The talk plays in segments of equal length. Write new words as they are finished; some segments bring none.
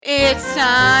It's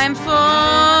time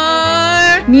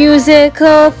for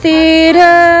musical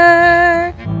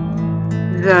theater.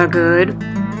 the good,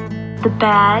 the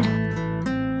bad,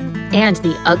 and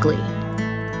the ugly.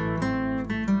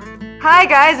 Hi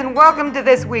guys, and welcome to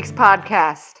this week's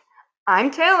podcast.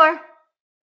 I'm Taylor.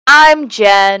 I'm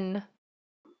Jen.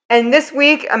 And this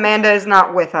week, Amanda is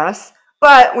not with us,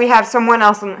 but we have someone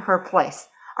else in her place.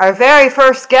 Our very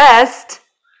first guest.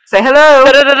 Say hello.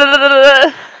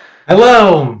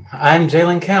 Hello, I'm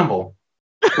Jalen Campbell.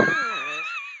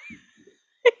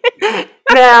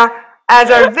 Now, as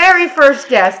our very first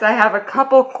guest, I have a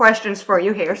couple questions for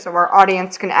you here so our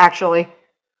audience can actually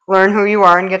learn who you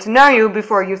are and get to know you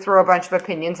before you throw a bunch of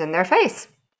opinions in their face.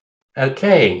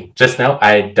 Okay, just know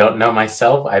I don't know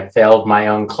myself. I failed my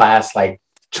own class like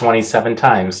 27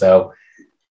 times, so.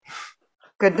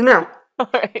 Good to know. All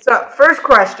right. So, first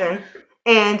question,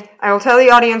 and I will tell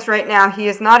the audience right now, he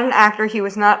is not an actor. He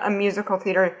was not a musical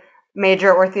theater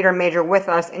major or theater major with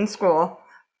us in school.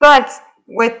 But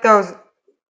with those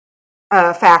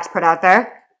facts put out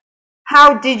there,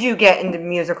 how did you get into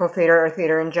musical theater or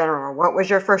theater in general? What was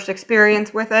your first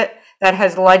experience with it that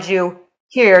has led you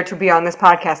here to be on this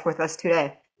podcast with us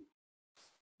today?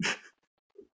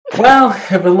 Well,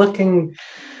 if we're looking,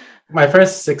 my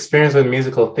first experience with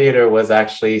musical theater was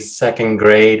actually second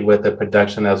grade with a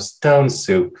production of Stone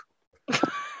Soup.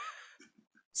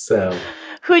 So.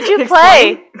 Who'd you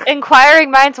play?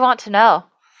 Inquiring minds want to know.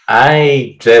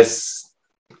 I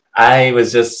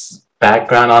was just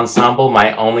background ensemble.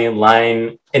 My only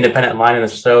independent line in the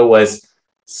show was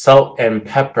salt and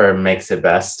pepper makes it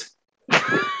best.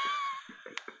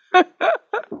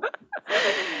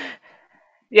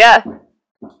 Yeah,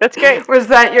 that's great. Was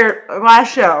that your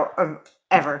last show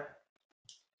ever?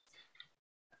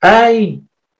 Choir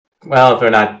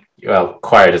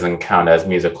doesn't count as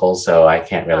musical, so I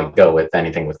can't really go with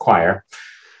anything with choir.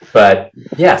 But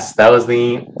yes, that was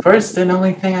the first and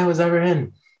only thing I was ever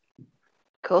in.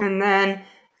 Cool. And then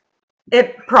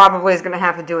it probably is going to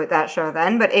have to do with that show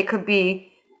then, but it could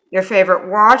be your favorite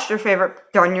watch, your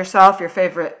favorite done yourself, your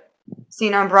favorite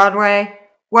seen on Broadway.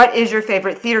 What is your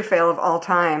favorite theater fail of all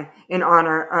time in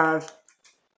honor of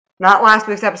not last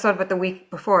week's episode, but the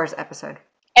week before's episode?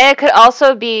 And it could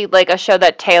also be like a show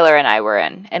that Taylor and I were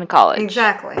in college.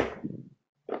 Exactly.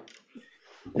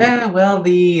 Yeah, well,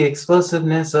 the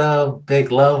explosiveness of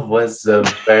Big Love was a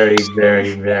very,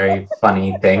 very, very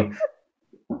funny thing.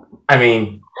 I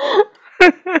mean,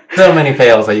 so many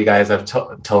fails that you guys have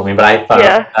told me, but I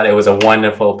thought it was a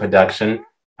wonderful production.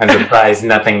 I'm surprised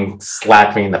nothing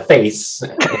slapped me in the face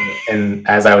and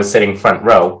as I was sitting front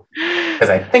row, because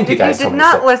I think you guys did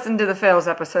not listen to the fails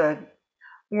episode.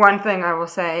 One thing I will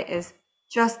say is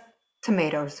just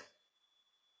tomatoes.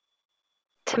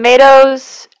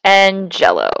 Tomatoes and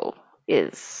Jell-O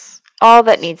is all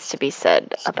that needs to be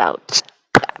said about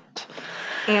that.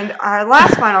 And our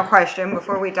last final question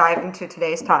before we dive into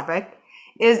today's topic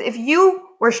is if you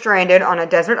were stranded on a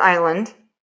desert island,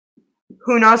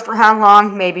 who knows for how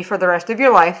long, maybe for the rest of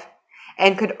your life,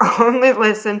 and could only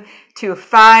listen to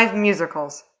 5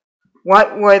 musicals,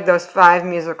 what would those 5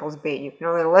 musicals be? You can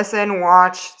only listen,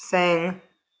 watch, sing,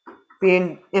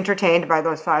 be entertained by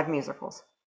those 5 musicals.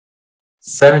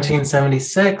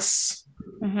 1776.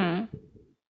 Mm-hmm.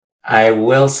 I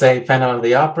will say Phantom of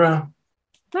the Opera.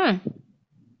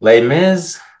 Les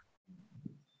Mis.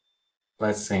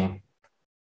 Let's see.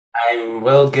 I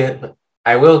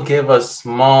will give a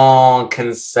small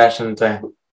concession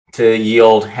to ye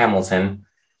old Hamilton.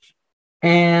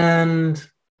 And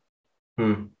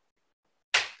the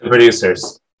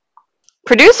Producers.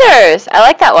 Producers! I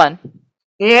like that one.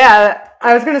 Yeah,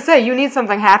 I was going to say, you need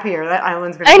something happier. That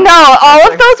island's going to I know,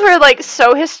 all of those were like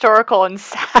so historical and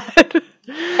sad.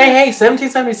 Hey,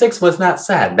 1776 was not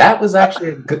sad. That was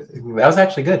actually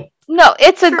good. No,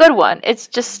 it's a good one. It's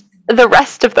just the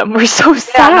rest of them were so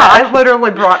sad. Yeah, no, I literally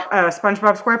brought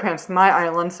SpongeBob SquarePants to my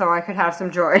island so I could have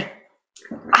some joy.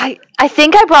 I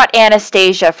think I brought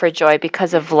Anastasia for joy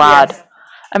because of Vlad. Yes.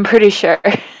 I'm pretty sure.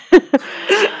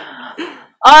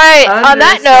 All right, on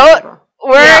that note,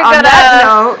 on that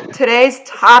note, today's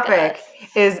topic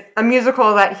is a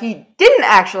musical that he didn't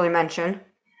actually mention,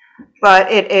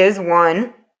 but it is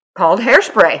one called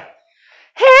Hairspray.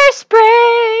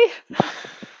 Hairspray!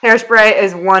 Hairspray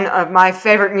is one of my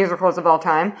favorite musicals of all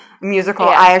time, a musical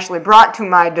I actually brought to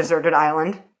my deserted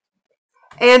island.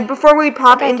 And before we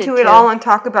pop into it all and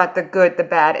talk about the good, the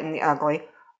bad, and the ugly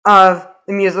of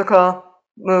the musical,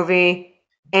 movie,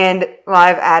 and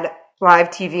live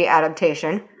TV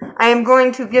adaptation, I am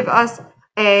going to give us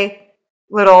a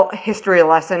little history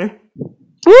lesson.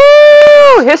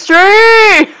 Woo!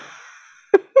 History!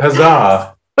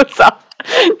 Huzzah! What's up?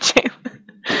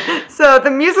 So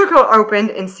the musical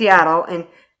opened in Seattle in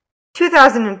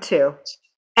 2002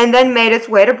 and then made its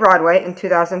way to Broadway in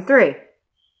 2003.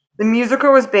 The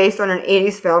musical was based on an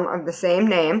 80s film of the same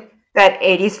name. That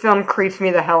 80s film creeps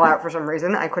me the hell out for some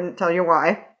reason. I couldn't tell you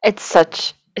why. It's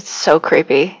so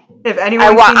creepy. If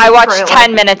anyone I watched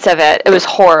 10 minutes of it. It was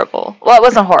horrible. Well, it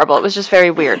wasn't horrible. It was just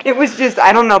very weird. It was just,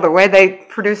 I don't know, the way they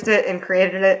produced it and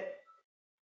created it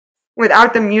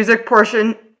without the music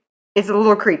portion, it's a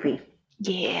little creepy.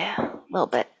 Yeah, a little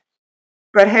bit.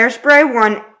 But Hairspray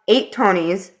won 8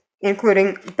 Tonys,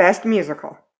 including Best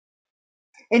Musical.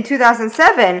 In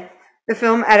 2007, the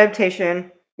film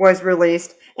adaptation was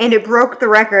released, and it broke the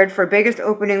record for biggest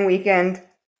opening weekend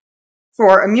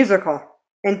for a musical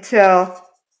until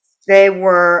they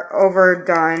were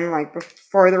overdone, like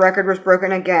before the record was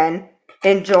broken again,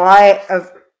 in July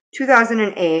of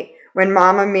 2008 when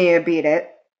Mamma Mia beat it,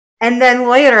 and then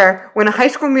later when High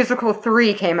School Musical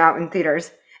 3 came out in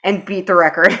theaters and beat the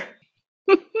record.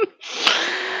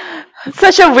 It's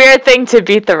such a weird thing to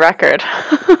beat the record.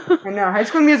 I know. High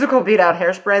School Musical beat out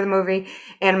Hairspray the movie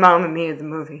and Mamma Mia the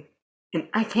movie. And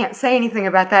I can't say anything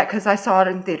about that because I saw it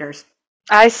in theaters.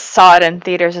 I saw it in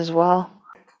theaters as well.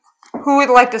 Who would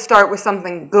like to start with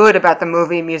something good about the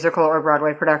movie, musical, or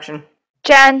Broadway production?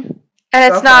 Jen,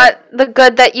 and it's not the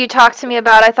good that you talked to me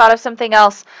about. I thought of something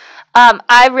else.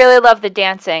 I really love the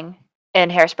dancing in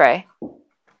Hairspray.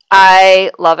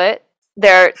 I love it.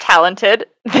 They're talented.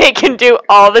 They can do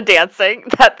all the dancing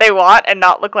that they want and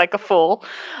not look like a fool.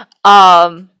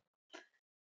 Yeah.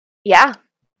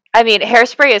 I mean,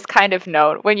 Hairspray is kind of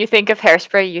known. When you think of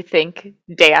Hairspray, you think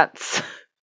dance.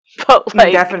 But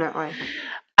like, definitely.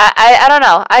 I don't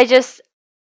know.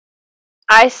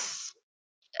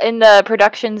 In the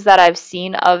productions that I've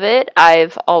seen of it,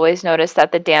 I've always noticed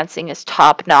that the dancing is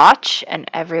top notch and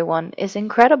everyone is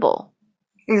incredible.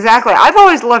 Exactly. I've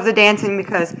always loved the dancing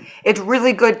because it's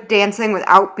really good dancing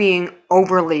without being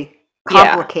overly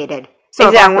complicated. Yeah, so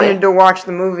exactly. If I wanted to watch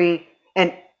the movie,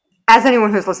 and as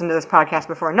anyone who's listened to this podcast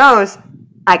before knows,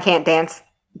 I can't dance.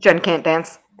 Jen can't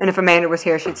dance. And if Amanda was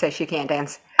here, she'd say she can't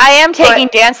dance. I am taking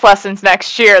dance lessons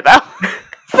next year, though.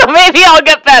 So maybe I'll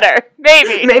get better.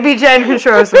 Maybe. Maybe Jen can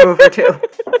show us a move or two.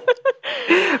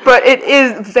 But it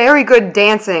is very good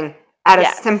dancing at a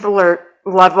simpler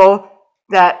level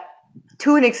that,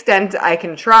 to an extent, I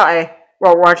can try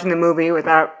while watching the movie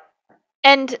without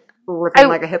looking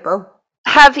like a hippo.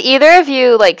 Have either of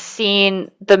you seen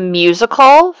the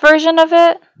musical version of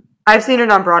it? I've seen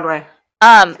it on Broadway.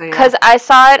 Because I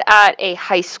saw it at a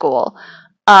high school.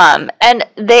 And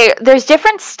there's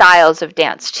different styles of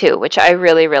dance too, which I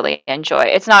really, really enjoy.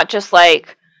 It's not just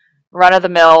like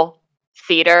run-of-the-mill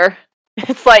theater.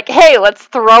 It's like, hey, let's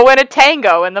throw in a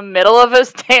tango in the middle of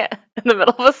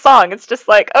a song. It's just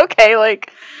like, okay,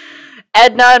 like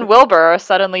Edna and Wilbur are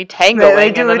suddenly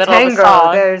tangoing in the middle of a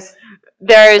song.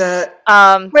 There's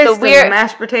the weird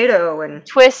mashed potato and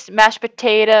twist, mashed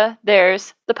potato.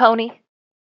 There's the pony.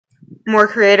 More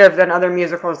creative than other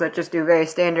musicals that just do very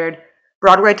standard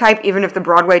Broadway type, even if the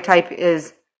Broadway type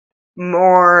is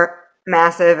more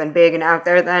massive and big and out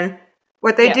there than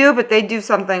what they do, but they do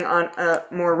something on a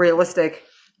more realistic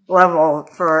level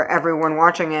for everyone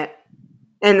watching it.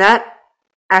 And that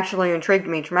actually intrigued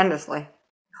me tremendously.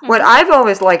 Mm-hmm. What I've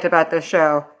always liked about this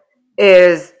show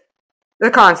is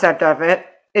the concept of it.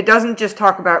 It doesn't just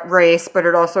talk about race, but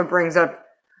it also brings up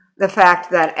the fact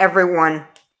that everyone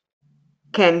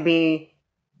can be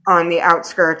on the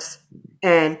outskirts.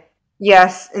 And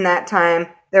yes, in that time,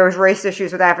 there was race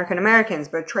issues with African Americans,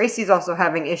 but Tracy's also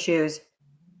having issues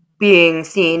being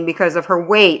seen because of her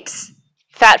weight.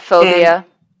 Fat phobia.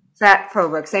 Fat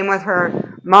phobic. Same with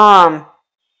her mom.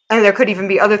 And there could even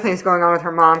be other things going on with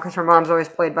her mom because her mom's always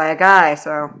played by a guy,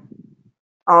 so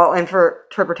all in for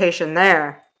interpretation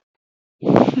there.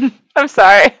 I'm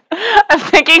sorry. I'm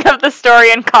thinking of the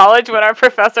story in college when our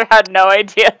professor had no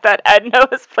idea that Edna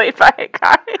was played by a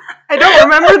guy. I don't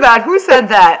remember that. Who said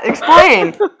that?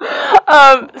 Explain.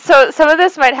 So some of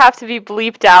this might have to be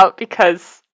bleeped out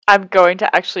because I'm going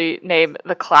to actually name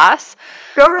the class.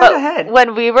 Go right ahead.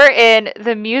 When we were in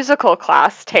the musical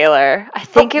class, Taylor, I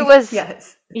think it was...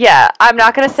 Yes. Yeah, I'm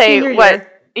not going to say senior what... Year.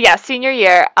 Yeah, senior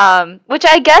year, which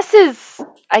I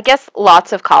guess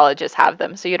lots of colleges have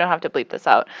them, so you don't have to bleep this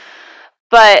out.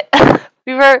 But I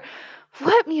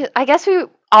guess we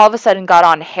all of a sudden got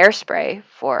on Hairspray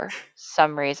for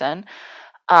some reason.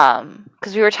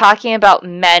 Because we were talking about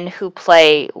men who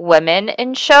play women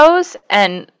in shows,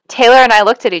 and Taylor and I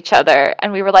looked at each other,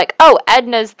 and we were like, oh,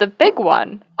 Edna's the big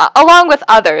one. Along with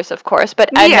others, of course, but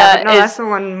Edna is the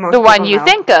one you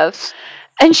think of.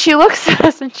 And she looks at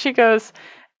us and she goes,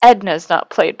 Edna's not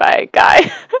played by a guy.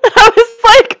 I was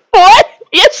like, what?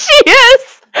 Yes, she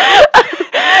is.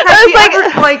 I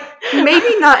was like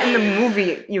maybe not in the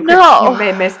movie. You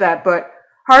may miss that, but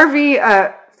Harvey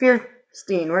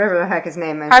Fierstein, whatever the heck his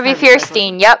name is. Harvey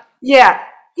Fierstein. Yep. Yeah.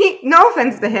 No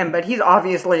offense to him, but he's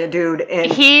obviously a dude.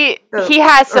 He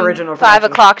has some original 5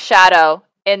 o'clock shadow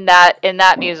in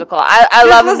that musical. I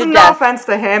love him to death. No offense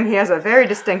to him, he has a very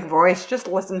distinct voice. Just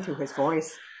listen to his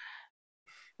voice.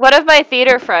 One of my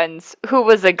theater friends, who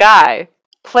was a guy,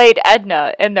 played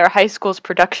Edna in their high school's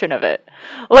production of it.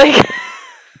 Like,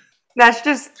 that's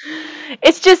just.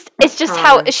 It's just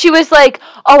how she was like.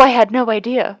 Oh, I had no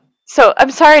idea. So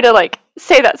I'm sorry to like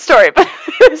say that story, but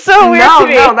it was so weird to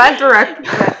me. No,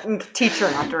 that teacher,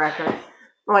 not director.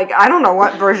 Like, I don't know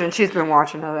what version she's been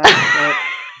watching of that.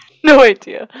 No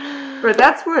idea. But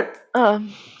that's what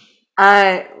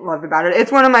I loved about it.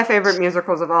 It's one of my favorite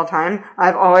musicals of all time.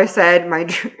 I've always said my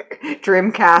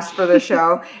dream cast for the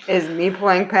show is me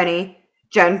playing Penny,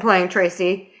 Jen playing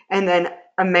Tracy, and then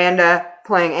Amanda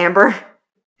playing Amber.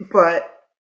 But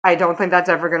I don't think that's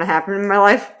ever going to happen in my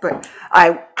life. But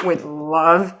I would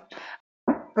love.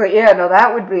 But yeah, no,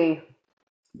 that would be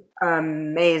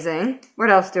amazing.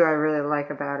 What else do I really like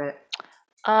about it?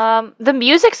 The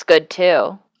music's good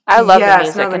too. I love the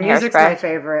music in Hairspray. The music's my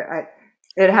favorite.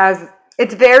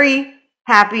 It's very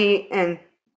happy and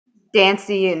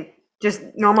dancey and just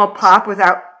normal pop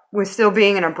with still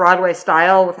being in a Broadway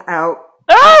style without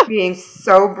being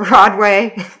so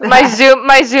Broadway. My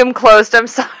Zoom closed. I'm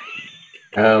sorry.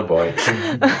 Oh boy.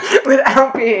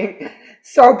 Without being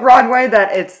so Broadway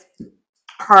that it's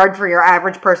hard for your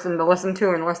average person to listen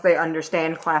to unless they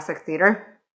understand classic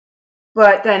theater.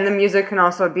 But then the music can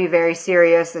also be very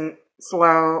serious and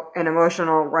slow and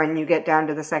emotional when you get down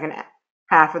to the second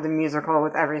half of the musical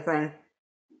with everything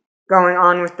going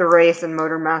on with the race and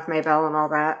Motor Mouth Maybelle and all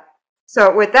that.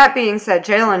 So with that being said,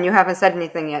 Jalen, you haven't said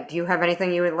anything yet. Do you have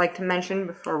anything you would like to mention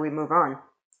before we move on?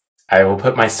 I will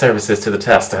put my services to the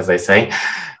test, as they say.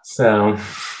 So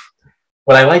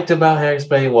what I liked about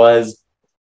Hairspray was,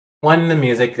 one, the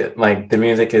music. Like, the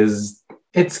music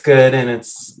it's good, and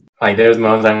it's like there's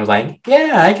moments I was like,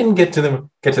 yeah, I can get to the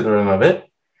rhythm of it.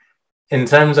 In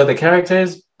terms of the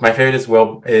characters, my favorite is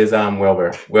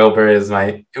Wilbur. Wilbur is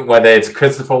whether it's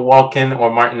Christopher Walken or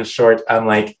Martin Short, I'm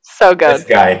like, so good. This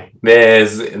guy.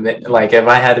 Like, if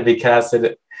I had to be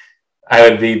casted, I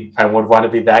would want to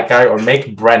be that guy, or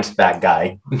make Brent that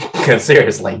guy. Because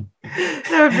seriously.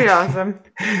 That would be awesome.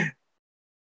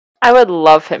 I would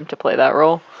love him to play that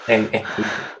role. And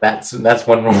that's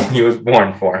one role he was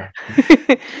born for.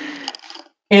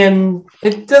 And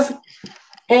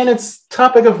its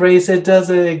topic of race, it does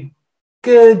a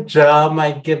good job.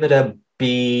 I give it a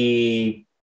B.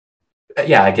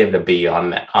 Yeah, I give it a B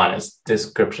on that honest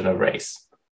description of race.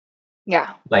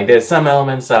 Yeah. Like, there's some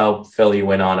elements I'll fill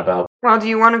you in on about. Well, do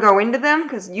you want to go into them?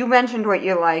 Because you mentioned what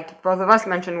you liked. Both of us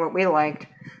mentioned what we liked.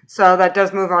 So that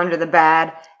does move on to the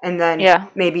bad, and then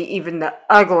maybe even the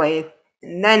ugly.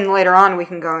 And then later on we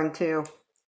can go into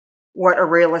what a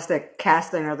realistic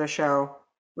casting of the show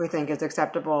we think is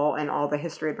acceptable and all the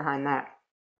history behind that.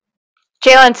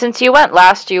 Jalen, since you went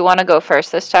last, do you want to go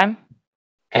first this time?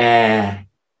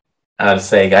 I'll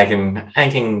say I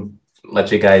can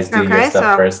let you guys do your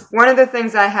stuff first. One of the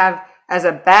things I have as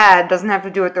a bad doesn't have to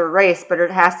do with the race, but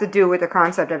it has to do with the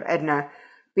concept of Edna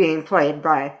being played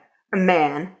by a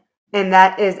man. And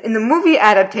that is, in the movie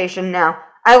adaptation now,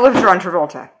 I love John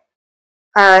Travolta.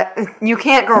 You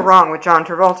can't go wrong with John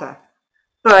Travolta.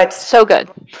 But so good.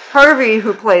 Harvey,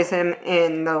 who plays him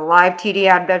in the live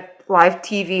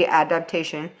TV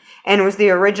adaptation and was the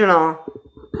original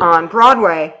on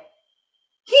Broadway,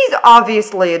 he's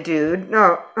obviously a dude.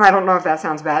 No, I don't know if that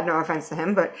sounds bad, no offense to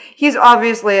him, but he's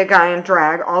obviously a guy in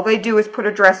drag. All they do is put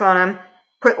a dress on him,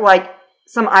 put like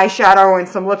some eyeshadow and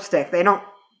some lipstick. They don't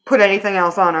put anything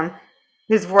else on him.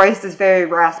 His voice is very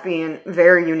raspy and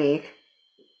very unique.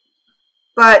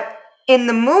 But in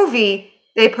the movie,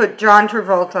 they put John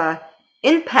Travolta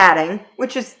in padding,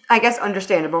 which is, I guess,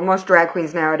 understandable. Most drag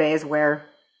queens nowadays wear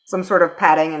some sort of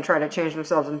padding and try to change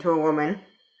themselves into a woman.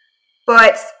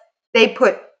 But they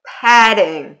put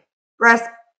padding,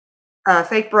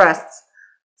 fake breasts,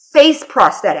 face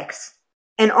prosthetics,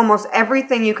 and almost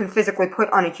everything you can physically put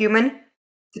on a human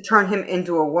to turn him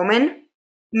into a woman,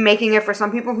 making it, for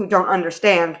some people who don't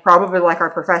understand, probably like our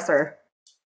professor,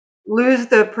 lose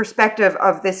the perspective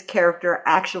of this character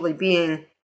actually being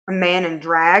a man in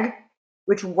drag,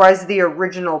 which was the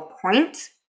original point.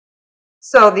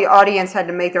 So the audience had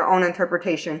to make their own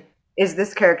interpretation. Is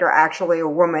this character actually a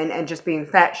woman and just being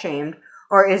fat shamed?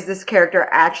 Or is this character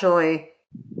actually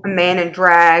a man in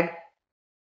drag?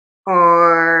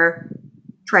 Or or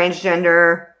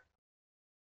transgender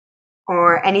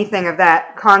or anything of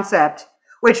that concept,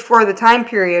 which for the time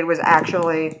period was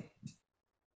actually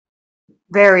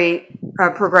very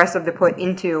progressive to put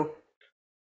into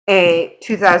a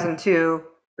 2002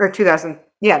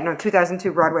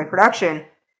 Broadway production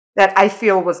that I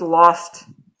feel was lost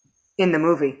in the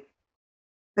movie.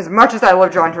 As much as I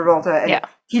love John Travolta, and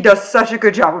he does such a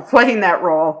good job of playing that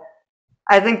role,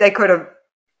 I think they could have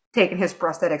taken his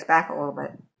prosthetics back a little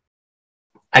bit.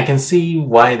 I can see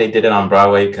why they did it on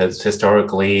Broadway, because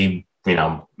historically,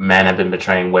 men have been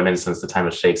betraying women since the time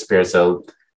of Shakespeare. So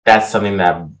that's something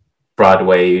that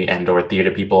Broadway and or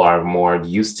theater people are more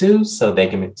used to. So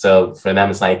for them,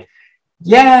 it's like,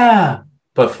 yeah.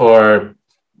 But for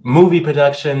movie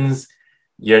productions,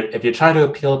 if you're trying to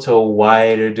appeal to a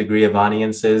wider degree of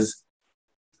audiences,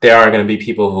 there are going to be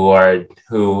people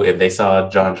who, if they saw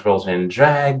John Travolta in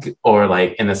drag, or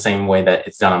like in the same way that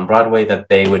it's done on Broadway, that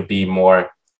they would be more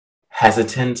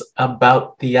hesitant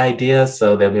about the idea.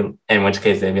 So in which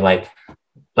case they'd be like,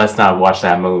 let's not watch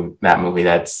that movie.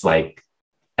 That's like,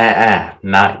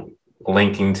 not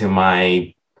linking to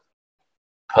my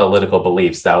political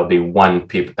beliefs. That would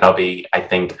be, I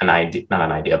think, not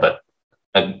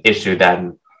an issue that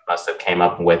must have came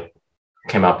up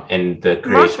in the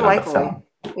creation Most likely, of the film.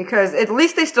 Because at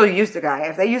least they still used the guy.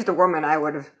 If they used a woman, I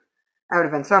would have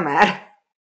been so mad.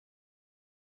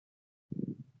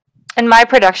 In my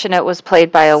production, it was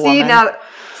played by a woman. That's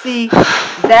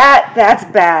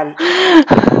bad.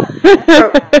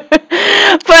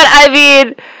 But I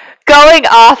mean, going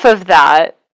off of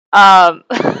that, I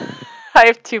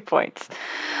have 2 points.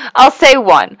 I'll say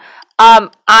one.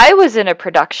 I was in a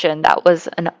production that was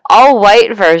an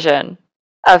all-white version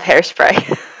of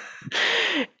Hairspray.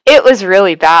 It was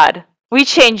really bad. We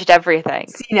changed everything.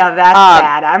 See, now that's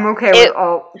bad. I'm okay with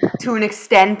all, to an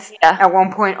extent, at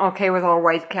one point, okay with all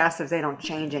white cast if they don't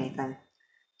change anything.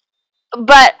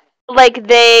 But, like,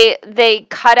 they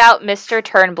cut out Mr.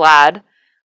 Turnblad.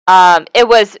 It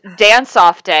was Dance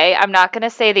Off Day. I'm not going to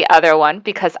say the other one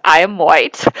because I am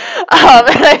white. And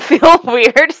I feel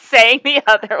weird saying the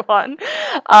other one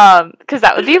because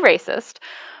that would be racist.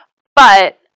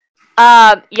 But,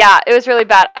 it was really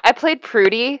bad. I played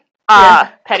Prudy,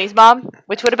 Penny's mom,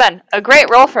 which would have been a great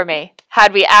role for me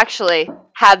had we actually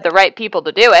had the right people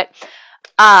to do it.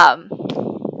 But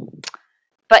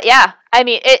yeah, I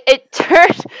mean, it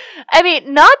turned, I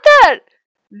mean, not that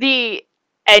the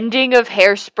ending of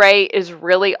Hairspray is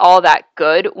really all that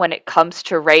good when it comes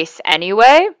to race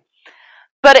anyway,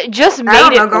 but it just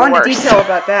made it worse. Go into detail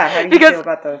about that. How do you feel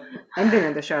about the ending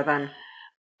of the show then?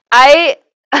 I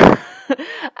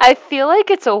feel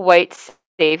like it's a white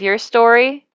savior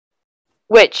story,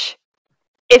 which,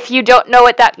 if you don't know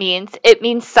what that means, it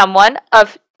means someone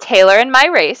of Taylor and my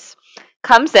race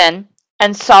comes in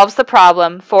and solves the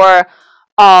problem for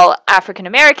all African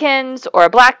Americans or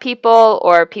Black people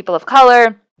or people of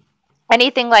color,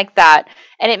 anything like that.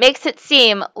 And it makes it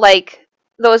seem like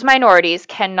those minorities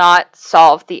cannot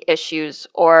solve the issues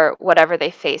or whatever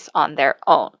they face on their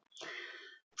own.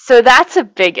 So that's a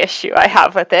big issue I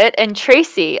have with it. And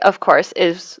Tracy, of course,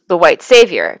 is the white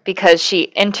savior because she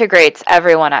integrates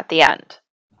everyone at the end.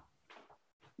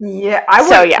 Yeah, I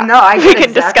would. We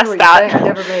can discuss that. I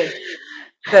never made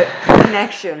the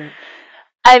connection.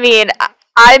 I mean,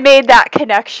 I made that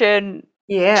connection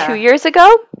 2 years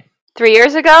ago, 3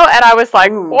 years ago, and I was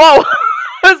like, whoa.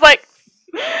 I was like,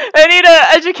 I need to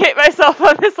educate myself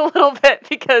on this a little bit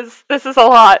because this is a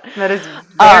lot. That is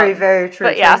very, very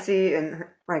true. Tracy and her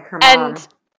mom. And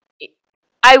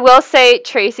I will say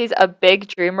Tracy's a big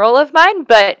dream role of mine,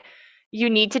 but you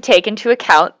need to take into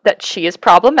account that she is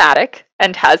problematic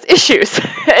and has issues.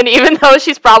 And even though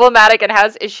she's problematic and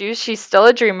has issues, she's still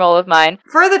a dream role of mine.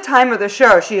 For the time of the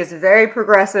show, she is very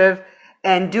progressive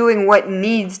and doing what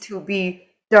needs to be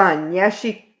done. Yes,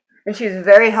 she's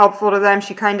very helpful to them.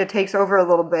 She kind of takes over a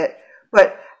little bit,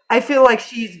 but I feel like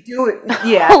she's doing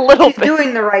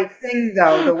doing the right thing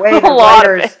though. The way the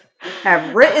writers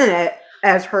have written it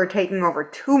as her taking over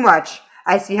too much,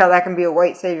 I see how that can be a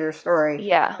white savior story.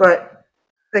 Yeah. But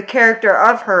the character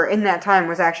of her in that time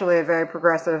was actually a very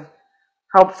progressive,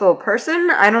 helpful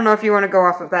person. I don't know if you want to go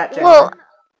off of that, Jen. Or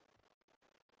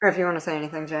if you want to say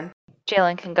anything, Jen.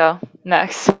 Jalen can go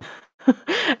next.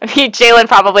 I mean, Jalen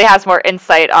probably has more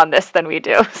insight on this than we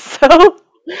do, so.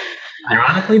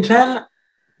 Ironically, Jen,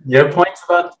 your points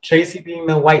about Tracy being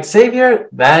the white savior,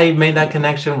 I made that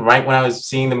connection right when I was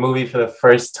seeing the movie for the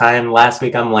first time last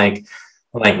week. I'm like,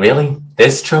 really?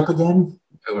 This trope again?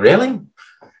 Really?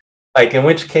 Like, in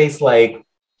which case, like,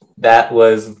 that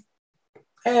was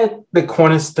the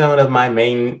cornerstone of my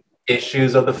main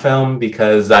issues of the film,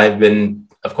 because I've been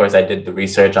of course, I did the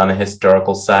research on the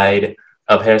historical side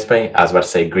of Hairspray. I was about to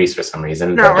say Greece for some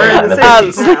reason. No, but we're yeah, in the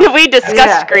the same 50s. now. We discussed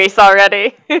Yeah. Greece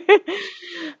already.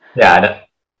 Yeah,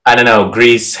 I don't know.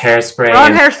 Greece, Hairspray. We're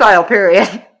on hairstyle,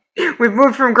 period. We've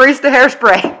moved from grease to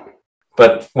hairspray.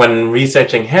 But when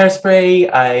researching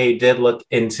Hairspray, I did look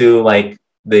into like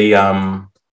the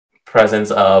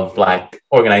presence of Black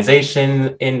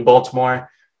organization in Baltimore.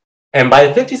 And by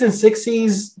the 50s and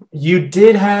 60s, you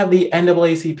did have the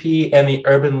NAACP and the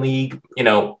Urban League,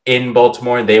 in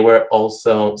Baltimore. They were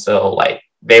also,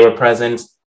 they were present.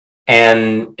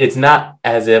 And it's not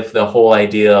as if the whole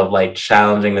idea of like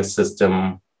challenging the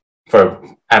system for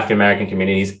African American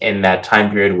communities in that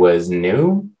time period was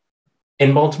new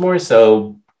in Baltimore.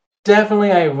 So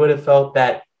definitely I would have felt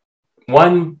that,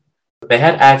 one, they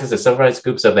had access to civil rights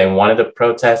groups. So if they wanted to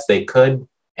protest, they could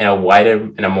in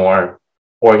a more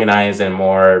organized and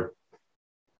more,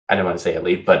 I don't want to say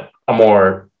elite, but a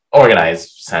more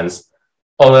organized sense.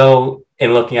 Although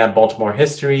in looking at Baltimore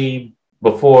history,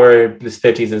 before the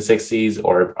 50s and 60s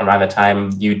or around the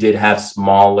time, you did have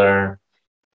smaller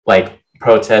like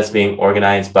protests being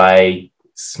organized by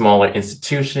smaller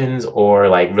institutions or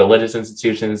like religious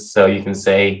institutions. So you can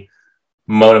say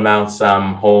Motormouth's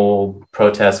whole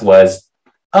protest was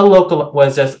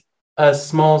just a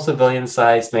small civilian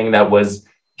sized thing that was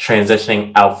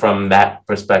transitioning out from that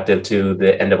perspective to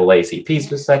the NAACP's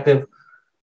perspective.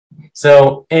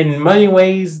 So in many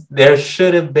ways, there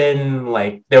should have been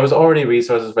there was already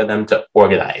resources for them to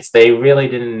organize. They really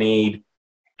didn't need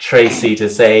Tracy to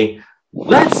say,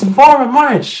 let's form a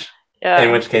march. Yeah.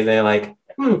 In which case they're like,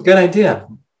 good idea.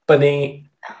 But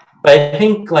I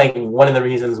think one of the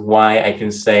reasons why I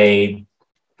can say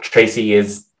Tracy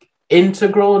is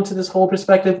integral into this whole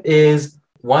perspective is,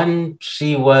 one,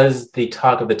 she was the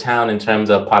talk of the town in terms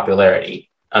of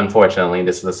popularity. Unfortunately,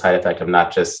 this is a side effect of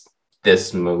not just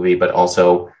this movie, but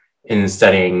also in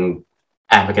studying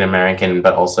African American,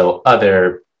 but also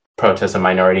other protests of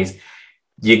minorities.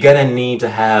 You're gonna need to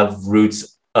have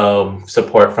roots of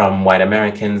support from white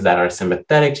Americans that are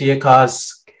sympathetic to your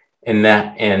cause. In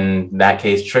that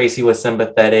case, Tracy was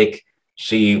sympathetic.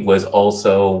 She was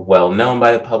also well known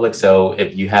by the public. So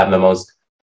if you have the most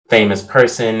famous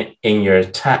person in your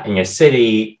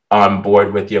city on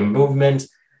board with your movement,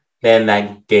 then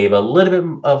that gave a little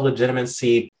bit of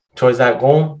legitimacy towards that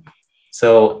goal.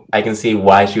 So I can see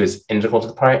why she was integral to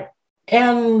the part.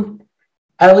 And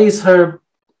at least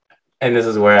and this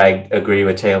is where I agree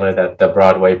with Taylor that the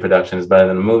Broadway production is better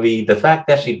than the movie, the fact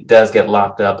that she does get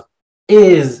locked up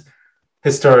is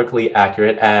historically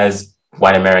accurate, as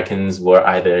white Americans were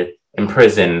either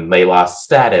imprisoned, they lost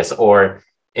status, or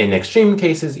in extreme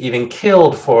cases, even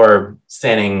killed for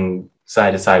standing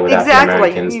side to side with African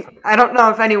Americans. I don't know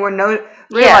if anyone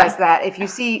realized that. If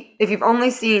you've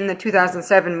only seen the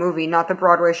 2007 movie, not the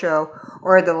Broadway show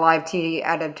or the live TV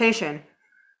adaptation,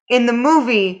 in the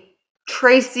movie,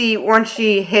 Tracy, once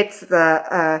she hits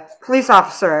the police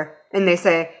officer and they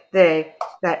say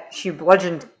that she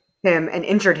bludgeoned him and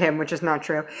injured him, which is not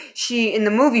true, she, in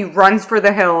the movie, runs for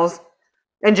the hills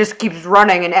and just keeps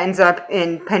running and ends up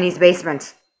in Penny's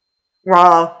basement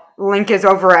while Link is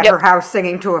over at her house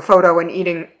singing to a photo and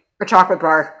eating a chocolate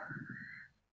bar.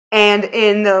 And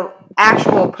in the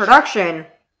actual production,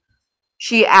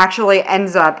 she actually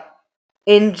ends up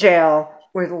in jail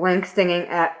with Link singing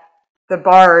at the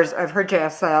bars of her jail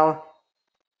cell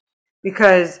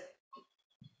because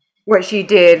what she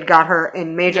did got her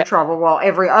in major trouble, while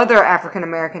every other African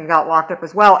American got locked up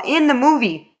as well in the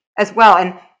movie as well.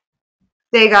 And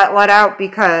they got let out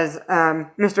because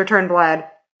Mr. Turnblad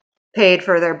paid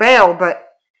for their bail. But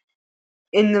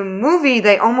in the movie,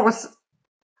 they almost,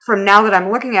 from now that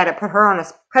I'm looking at it, put her on a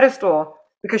pedestal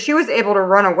because she was able to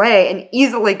run away and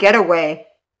easily get away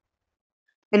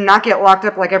and not get locked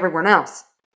up like everyone else.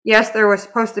 Yes, there was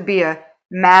supposed to be a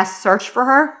mass search for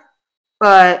her,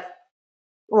 but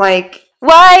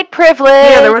white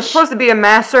privilege. Yeah, there was supposed to be a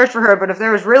mass search for her, but if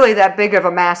there was really that big of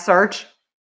a mass search,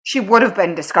 she would have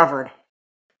been discovered.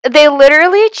 They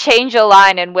literally change a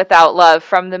line in Without Love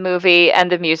from the movie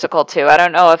and the musical too. I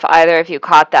don't know if either of you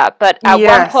caught that, but at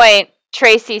one point,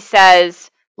 Tracy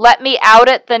says, "Let me out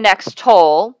at the next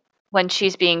toll," when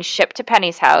she's being shipped to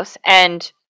Penny's house.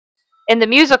 And in the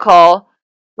musical,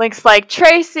 Link's like,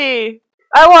 "Tracy,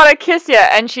 I want to kiss you."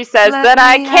 And she says, "Then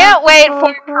I can't wait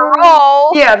for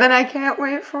parole." Yeah, then I can't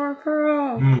wait for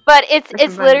parole. But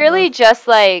it's literally just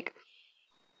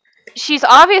she's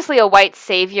obviously a white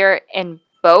savior in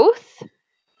both,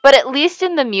 but at least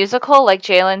in the musical, like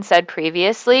Jalen said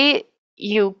previously,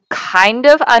 you kind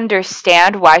of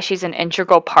understand why she's an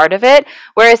integral part of it,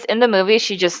 whereas in the movie,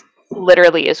 she just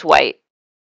literally is white.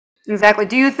 Exactly.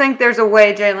 Do you think there's a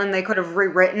way, Jalen, they could have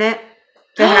rewritten it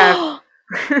to have?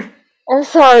 I'm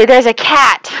sorry, there's a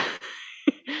cat.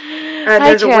 Hi,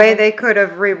 There's a way Trevor. they could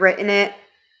have rewritten it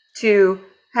to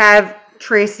have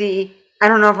Tracy. I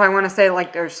don't know if I want to say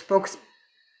like their spokesperson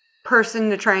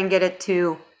to try and get it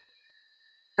to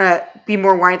be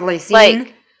more widely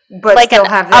seen, but like still an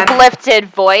have them uplifted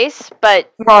voice,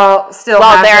 but while they're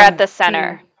them at the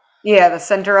center. the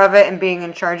center of it and being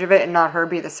in charge of it, and not her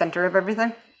be the center of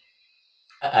everything.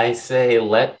 I say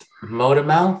let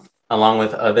Motormouth, along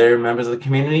with other members of the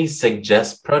community,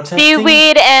 suggest protesting.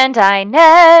 Seaweed and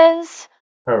Inez.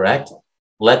 Correct.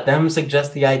 Let them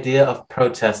suggest the idea of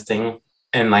protesting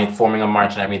and like forming a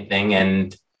march and everything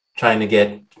and trying to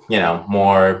get,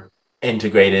 more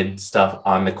integrated stuff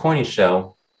on the Corny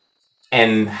show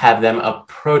and have them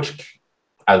approach,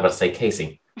 I was about to say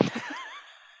Casey.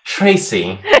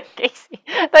 Tracy. Casey.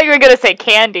 I thought you were going to say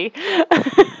Candy.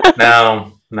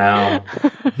 No.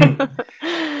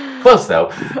 Close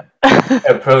though.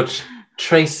 Approach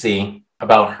Tracy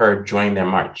about her joining their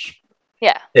march.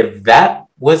 Yeah. If that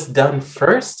was done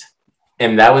first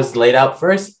and that was laid out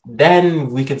first, then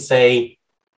we could say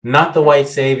not the white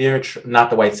savior trope.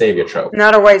 Not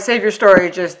a white savior story,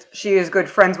 just she is good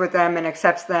friends with them and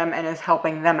accepts them and is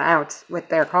helping them out with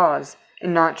their cause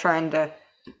and not trying to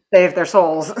save their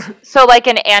souls. So like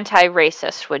an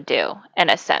anti-racist would do, in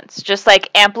a sense. Just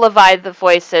like amplify the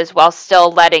voices while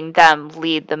still letting them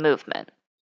lead the movement.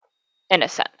 In a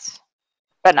sense.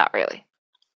 But not really.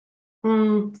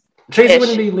 Tracy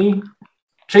wouldn't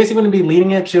be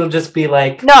leading it. She'll just be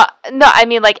like... No, I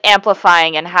mean like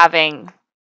amplifying and having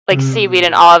like Seaweed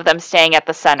and all of them staying at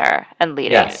the center and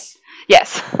leading it.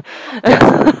 Yes.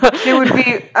 She would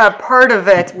be a part of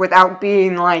it without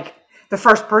being like the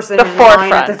first person in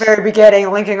line at the very beginning,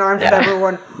 linking arms with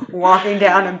everyone, walking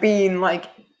down and being like...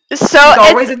 So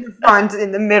always in the front,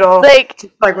 in the middle, like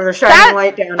with a shining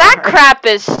light down. That crap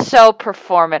is so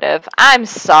performative. I'm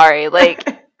sorry, like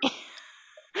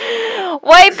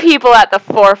white people at the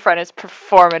forefront is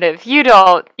performative. You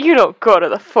don't go to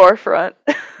the forefront.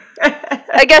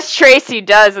 I guess Tracy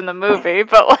does in the movie,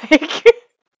 but like.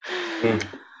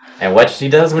 And what she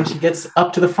does when she gets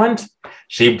up to the front,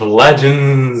 she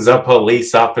bludgeons a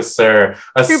police officer.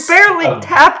 She barely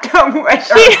tapped him with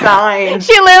her sign.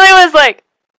 She literally was like.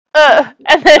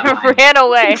 And then ran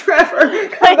away. Trevor,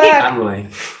 come back. Emily.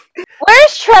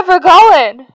 Where's Trevor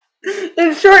going?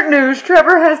 In short news,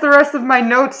 Trevor has the rest of my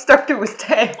notes stuck to his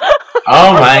tail.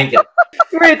 Oh my god.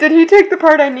 Wait, did he take the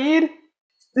part I need?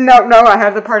 No, I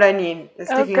have the part I need.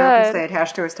 It's sticking out and stay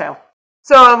attached to his tail.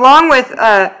 So along with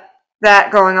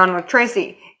that going on with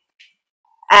Tracy,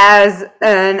 as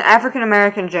an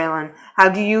African-American Jalen, how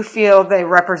do you feel they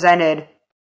represented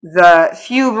the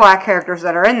few black characters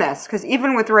that are in this? Because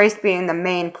even with race being the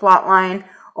main plot line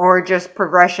or just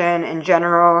progression in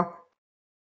general,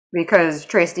 because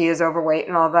Tracy is overweight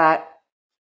and all that,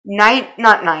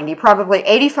 not 90, probably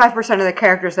 85% of the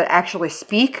characters that actually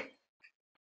speak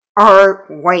are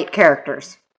white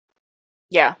characters.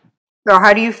 Yeah. So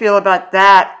how do you feel about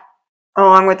that,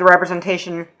 along with the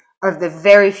representation of the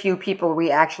very few people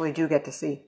we actually do get to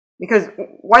see? Because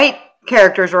white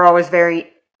characters are always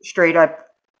very straight up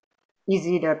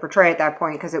easy to portray at that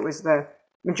point because it was the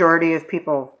majority of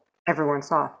people everyone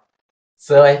saw.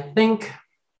 So I think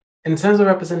in terms of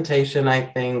representation, I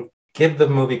think give the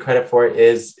movie credit for it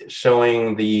is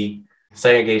showing the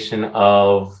segregation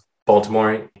of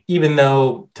Baltimore. Even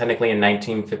though technically in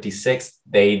 1956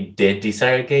 they did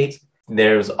desegregate,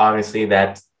 there's obviously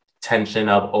that tension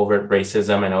of overt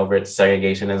racism and overt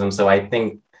segregationism. So I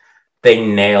think they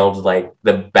nailed like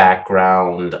the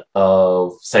background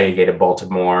of segregated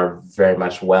Baltimore very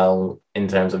much well in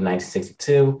terms of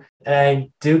 1962. And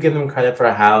I do give them credit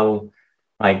for how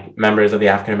like members of the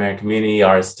African American community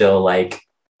are still like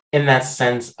in that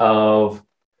sense of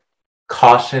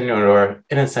caution or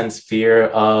in a sense fear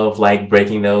of like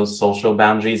breaking those social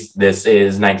boundaries. This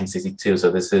is 1962,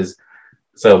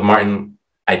 so Martin.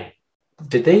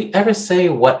 Did they ever say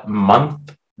what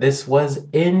month this was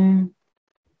in?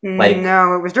 Like,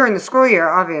 no, it was during the school year,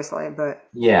 obviously, but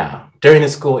yeah, during the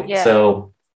school. Yeah.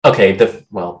 So okay,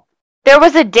 there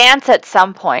was a dance at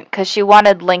some point because she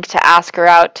wanted Link to ask her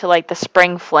out to like the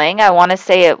spring fling. I want to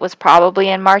say it was probably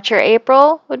in March or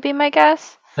April. Would be my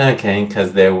guess. Okay,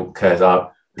 because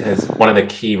one of the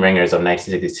key ringers of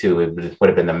 1962 would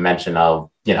have been the mention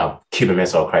of Cuban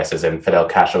Missile Crisis, and Fidel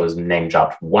Castro was name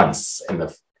dropped once in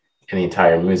the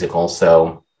entire musical.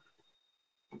 So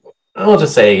I'll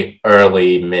just say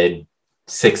early mid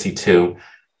 62.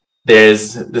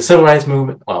 there's the civil rights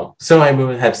movement. Well, civil rights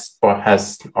movement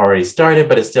has already started,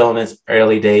 but it's still in its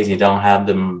early days. You don't have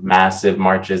the massive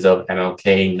marches of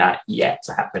MLK, not yet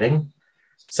happening.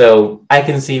 So I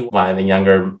can see why the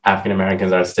younger African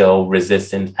Americans are still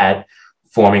resistant at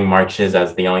forming marches,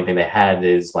 as the only thing they had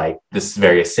is like this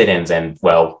various sit-ins. And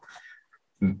well,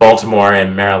 Baltimore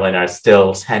and Maryland are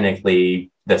still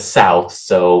technically the South,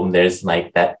 so there's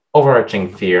like that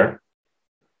overarching fear.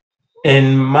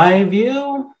 In my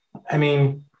view, I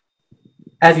mean,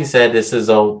 as you said, this is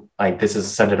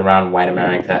centered around white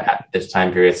America at this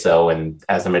time period. So, and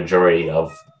as the majority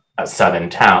of a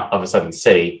southern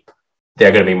city,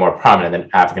 they're going to be more prominent than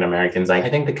African Americans. I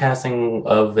think the casting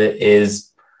of it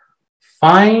is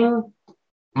fine.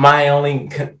 My only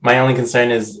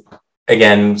concern is,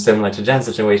 again, similar to Jen's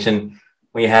situation.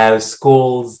 We have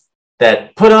schools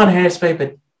that put on Hairspray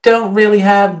but don't really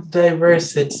have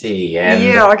diversity. And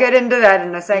yeah, I'll get into that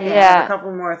in a second. I have Yeah. a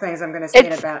couple more things I'm going to say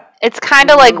about. It's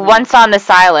kind of like Once on This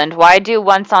Island. Why do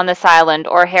Once on This Island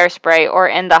or Hairspray or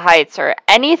In the Heights or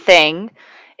anything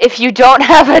if you don't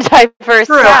have a diverse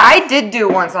True, cast? I did do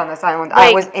Once on This Island.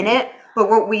 Like- I was in it, but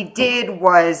what we did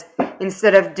was,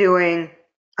 instead of doing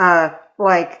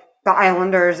like the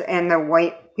Islanders and the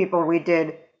white people, we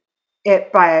did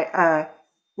it by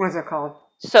what's it called?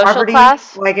 Social Poverty.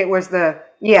 class? Like it was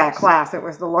class. It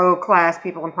was the low class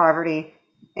people in poverty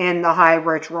and the high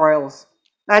rich royals.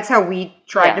 That's how we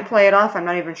tried to play it off. I'm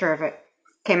not even sure if it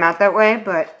came out that way,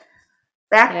 but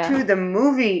back to the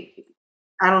movie.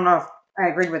 I don't know if I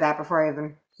agreed with that before I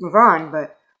even move on,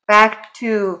 but back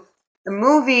to the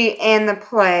movie and the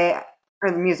play or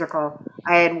the musical.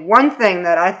 I had one thing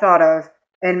that I thought of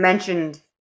and mentioned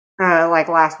like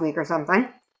last week or something.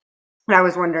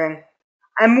 And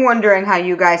I'm wondering how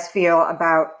you guys feel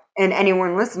about, and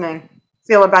anyone listening,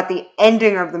 feel about the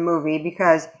ending of the movie,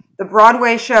 because the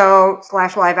Broadway show /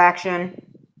 live action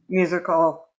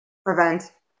musical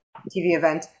event, TV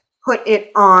event, put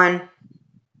it on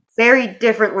very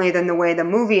differently than the way the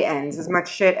movie ends, as much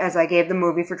shit as I gave the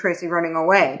movie for Tracy running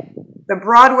away. The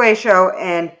Broadway show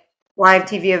and live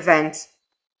TV event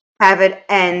have it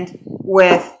end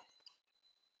with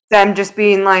them just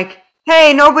being like,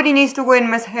 hey, nobody needs to win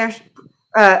Miss Teenage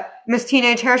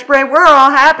Hairspray. We're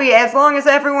all happy as long as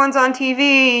everyone's on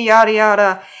TV, yada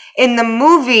yada. In the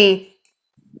movie,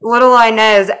 Little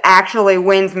Inez actually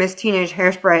wins Miss Teenage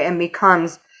Hairspray and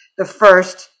becomes the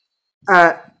first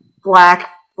black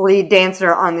lead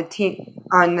dancer on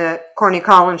the Corny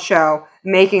Collins show,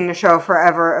 making the show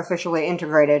forever officially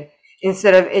integrated,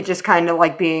 instead of it just kind of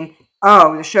like being,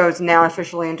 oh, the show's now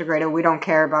officially integrated, we don't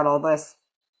care about all this.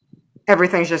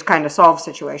 Everything's just kind of solved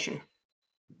situation.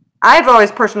 I've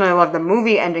always personally loved the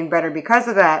movie ending better because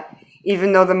of that,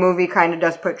 even though the movie kind of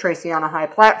does put Tracy on a high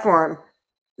platform.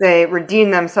 They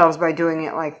redeem themselves by doing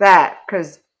it like that,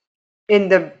 because in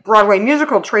the Broadway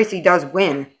musical, Tracy does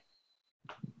win,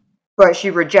 but she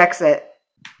rejects it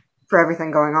for everything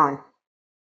going on.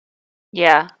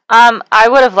 Yeah. I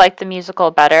would have liked the musical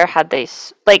better had they,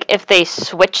 if they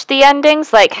switched the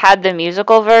endings, like had the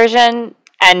musical version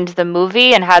end the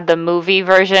movie and had the movie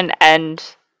version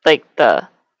end, you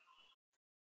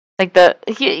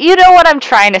know what I'm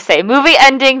trying to say. Movie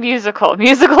ending musical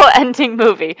ending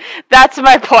movie. That's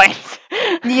my point.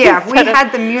 Yeah, if we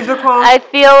had the musical, I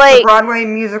feel like the Broadway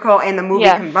musical and the movie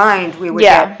combined, we would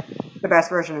get the best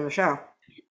version of the show.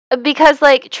 Because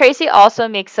Tracy also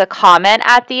makes a comment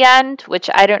at the end, which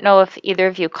I don't know if either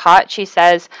of you caught. She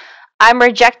says, I'm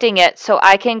rejecting it so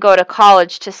I can go to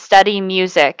college to study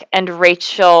music and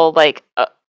racial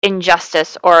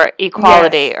injustice or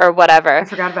equality or whatever. I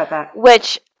forgot about that.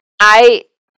 Which I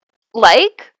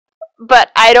like, but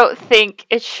I don't think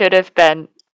it should have been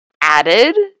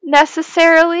added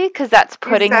necessarily, because that's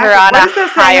putting her on a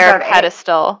higher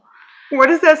pedestal. What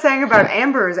is that saying about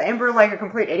Amber? Is Amber like a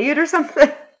complete idiot or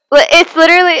something? It's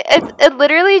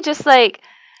literally just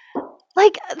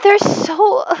there's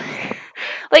so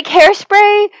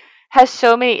Hairspray has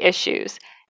so many issues.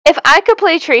 If I could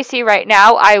play Tracy right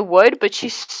now, I would, but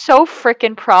she's so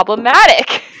freaking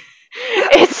problematic.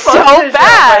 It's so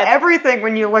bad. But everything,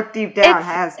 when you look deep down,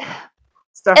 has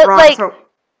stuff wrong. So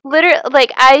literally,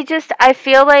 I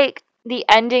feel like the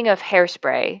ending of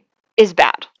Hairspray is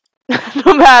bad,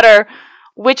 no matter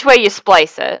which way you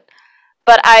splice it.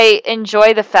 But I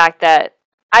enjoy the fact that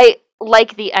I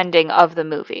like the ending of the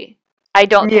movie. I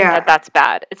don't think that that's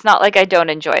bad. It's not like I don't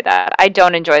enjoy that. I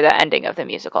don't enjoy the ending of the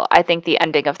musical. I think the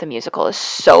ending of the musical is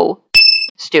so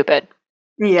stupid.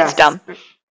 Yes. It's dumb.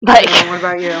 What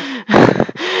about you?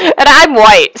 And I'm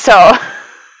white, so.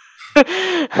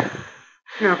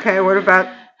 Okay, what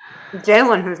about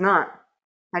Jalen, who's not?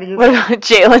 How do you? What about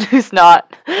Jalen, who's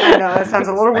not? I know that sounds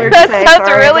a little weird to That say. sounds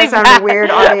Sorry really if that sounded bad.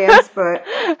 weird, audience, but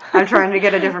I'm trying to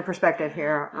get a different perspective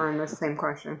here on this same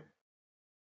question.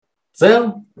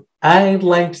 So I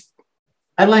liked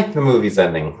the movie's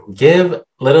ending. Give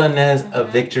little Inez a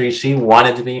victory. She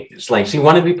wanted to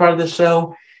be part of the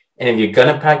show. And if you're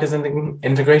gonna practice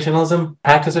integrationism,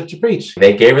 practice what you preach.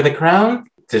 They gave her the crown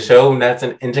to show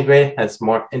that's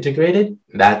more integrated.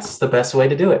 That's the best way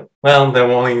to do it. Well, the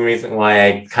only reason why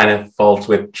I kind of fault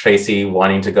with Tracy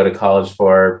wanting to go to college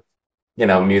for,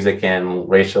 music and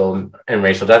racial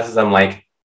justice, I'm like,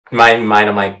 in my mind,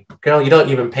 I'm like, girl, you don't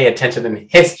even pay attention in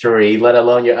history, let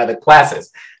alone your other classes.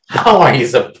 How are you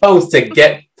supposed to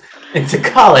get into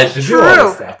college to do all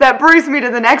this stuff? That brings me to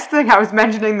the next thing I was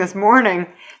mentioning this morning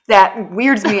that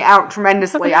weirds me out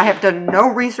tremendously. I have done no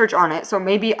research on it, so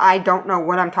maybe I don't know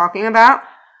what I'm talking about,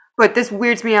 but this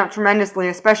weirds me out tremendously,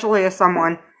 especially as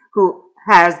someone who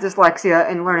has dyslexia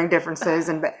and learning differences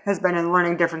and has been in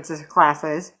learning differences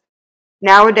classes.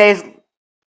 Nowadays,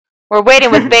 we're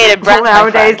waiting with bated breath.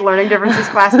 Nowadays, learning differences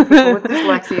class for people with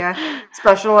dyslexia.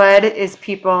 Special ed is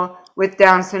people with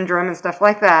Down syndrome and stuff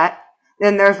like that.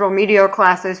 Then there's remedial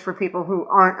classes for people who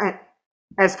aren't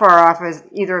as far off as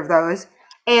either of those.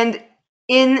 And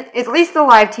in at least the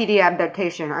live TD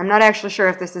adaptation, I'm not actually sure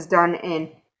if this is done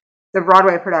in the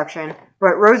Broadway production,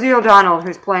 but Rosie O'Donnell,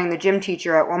 who's playing the gym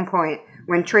teacher at one point,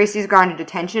 when Tracy's gone to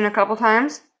detention a couple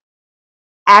times,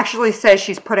 actually says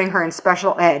she's putting her in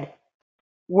special ed,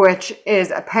 which is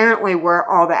apparently where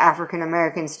all the African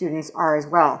American students are as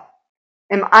well.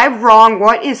 Am I wrong?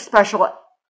 What is special ed?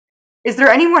 Is there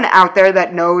anyone out there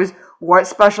that knows what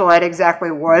special ed exactly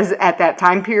was at that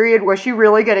time period? Was she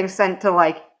really getting sent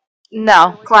to,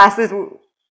 no classes?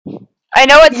 I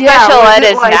know what special ed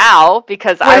is now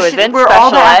because I was in where special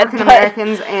all the ed. African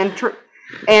Americans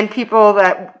and people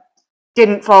that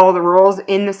didn't follow the rules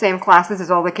in the same classes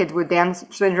as all the kids with Down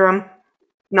syndrome,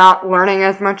 not learning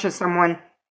as much as someone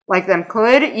like them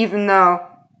could, even though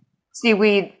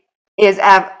Seaweed is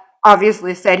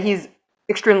obviously said he's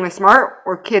extremely smart,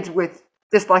 or kids with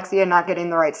dyslexia not getting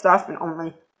the right stuff and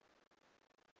only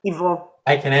evil.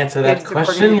 I can answer that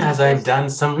question as I've done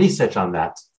some research on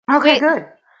that. Okay, good.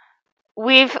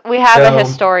 We have a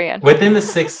historian. Within the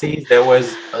 60s, there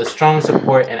was a strong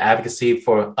support and advocacy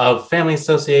of family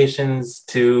associations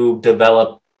to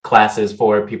develop classes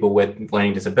for people with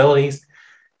learning disabilities.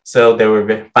 So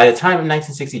by the time of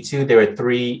 1962,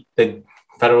 the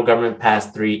federal government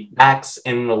passed 3 acts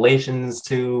in relations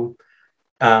to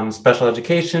special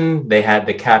education. They had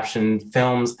the Captioned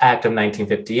Films Act of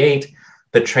 1958,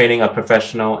 the Training of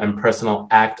Professional and Personal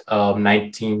Act of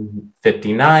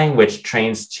 1959, which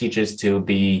trains teachers to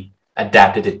be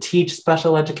adapted to teach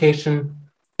special education,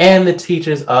 and the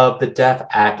Teachers of the Deaf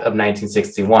Act of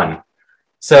 1961.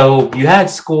 So you had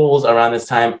schools around this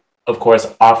time, of course,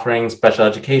 offering special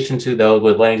education to those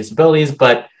with learning disabilities,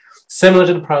 but similar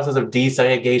to the process of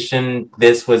desegregation,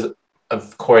 this was,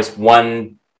 of course,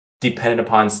 one dependent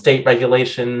upon state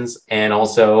regulations, and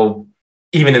also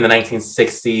even in the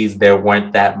 1960s, there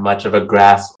weren't that much of a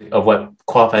grasp of what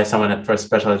qualifies someone for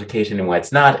special education and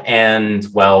what's not. And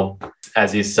well,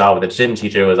 as you saw with the gym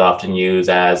teacher, it was often used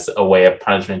as a way of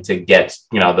punishment to get,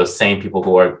 those same people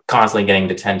who are constantly getting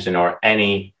detention or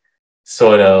any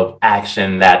sort of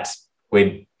action that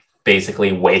would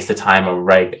basically waste the time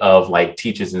of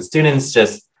teachers and students,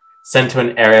 just sent to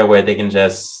an area where they can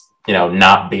just,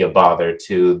 not be a bother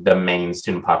to the main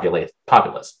student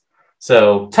populace.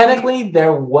 So technically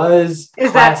there was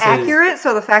Is classes. that accurate?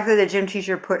 So the fact that the gym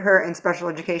teacher put her in special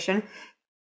education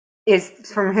is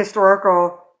from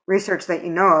historical research that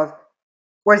you know of.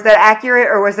 Was that accurate,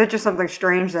 or was that just something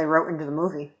strange they wrote into the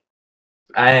movie?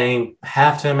 I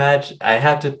have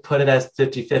to put it as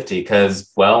 50-50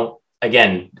 because, well,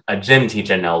 again, a gym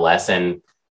teacher no less, and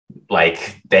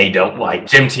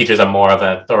gym teachers are more of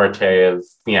an authoritative,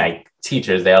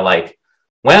 teachers. They're like,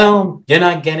 well, you're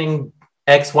not getting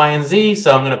X, Y, and Z,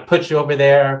 so I'm going to put you over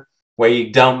there where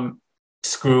you don't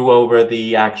screw over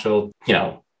the actual,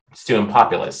 student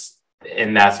populace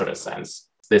in that sort of sense.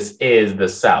 This is the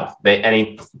South.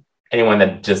 Anyone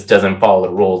that just doesn't follow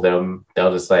the rules,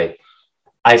 they'll just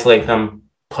isolate them,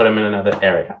 put them in another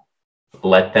area,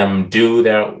 let them do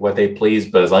what they please,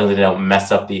 but as long as they don't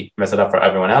mess it up for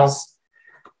everyone else.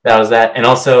 That was that. And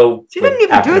also, she didn't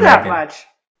even do that much.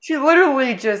 She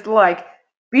literally just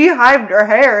beehived her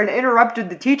hair and interrupted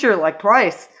the teacher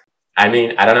twice. I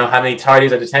mean, I don't know how many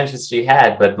tardies or detentions she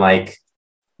had, but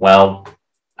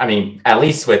at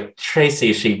least with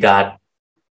Tracy, she got,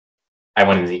 they're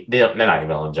not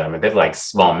even legitimate. They're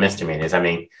small misdemeanors. I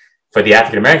mean, for the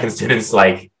African-American students,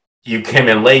 you came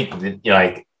in late,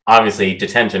 on obviously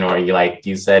detention, or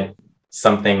you said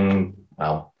something,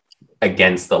 well,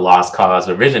 against the lost cause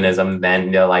revisionism,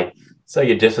 then they're like, so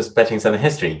you're disrespecting Southern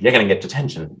history, you're going to get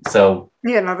detention. So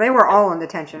Yeah, no, they were all in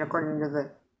detention according to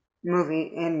the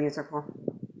movie and musical.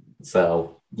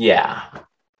 So yeah,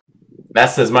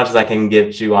 that's as much as I can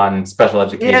give you on special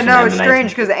education. Yeah, no, it's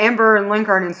strange because Amber and Link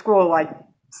aren't in school like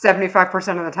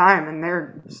 75% of the time, and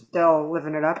they're still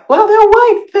living it up. Well, they're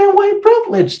white. They're white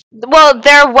privileged. Well,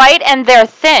 they're white and they're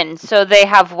thin, so they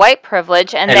have white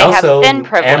privilege and they also, have thin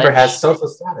privilege. Amber has social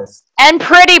status. And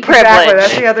pretty privilege.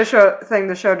 Exactly, that's the other thing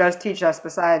the show does teach us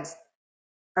besides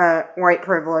white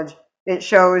privilege. It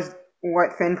shows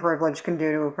what thin privilege can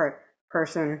do to a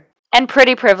person. And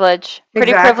pretty privilege.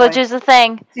 Pretty Exactly. privilege is a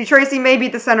thing. See, Tracy may be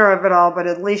the center of it all, but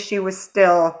at least she was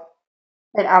still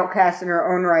an outcast in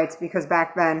her own rights, because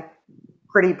back then,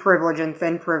 pretty privilege and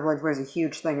thin privilege was a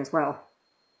huge thing as well,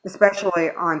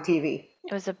 especially on TV.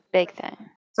 It was a big thing.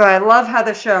 So I love how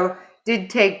the show did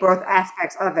take both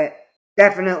aspects of it,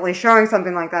 definitely showing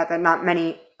something like that not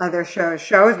many other shows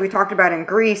show. As we talked about in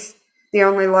Grease, the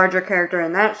only larger character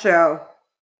in that show,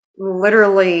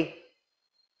 literally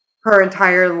her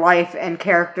entire life and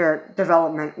character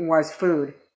development was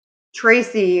food.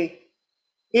 Tracy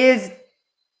is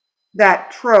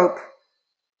that trope,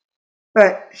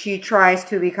 but she tries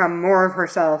to become more of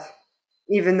herself,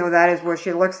 even though that is what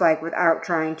she looks like, without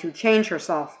trying to change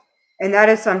herself. And that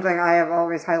is something I have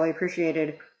always highly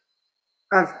appreciated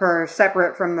of her,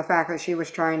 separate from the fact that she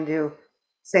was trying to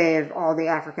save all the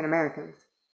African Americans.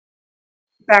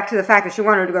 Back to the fact that she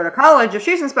wanted to go to college. If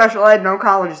she's in special ed, no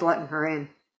college is letting her in,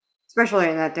 especially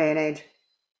in that day and age.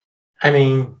 I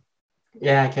mean,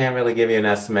 yeah, I can't really give you an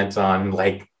estimate on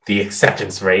like the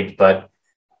acceptance rate, but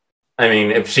I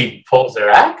mean, if she pulls her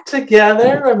act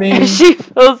together, I mean, She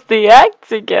pulls the act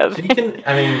together.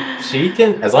 she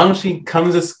can, as long as she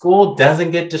comes to school,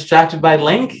 doesn't get distracted by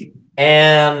Link,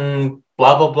 and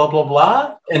blah blah blah blah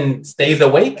blah, and stays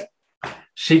awake,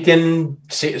 she can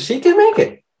make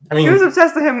it. I mean, She was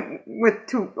obsessed with him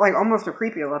to like almost a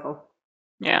creepy level.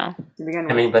 Yeah. To begin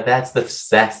with. I mean, but that's the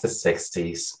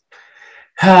 60s.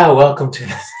 Welcome to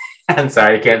the. I'm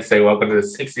sorry, I can't say welcome to the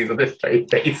 60s with a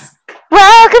straight face.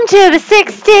 Welcome to the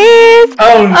 60s.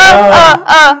 Oh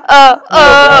no!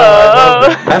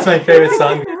 Oh. That's my favorite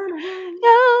song.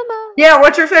 Yeah,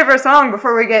 what's your favorite song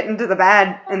before we get into the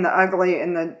bad and the ugly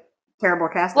and the terrible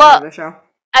casting of the show?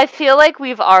 I feel like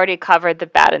we've already covered the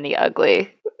bad and the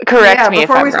ugly. Correct me if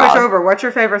I'm wrong. Before we switch over, what's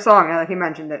your favorite song? Now that he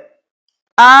mentioned it.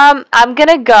 I'm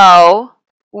gonna go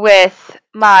with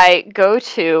my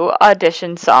go-to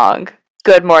audition song,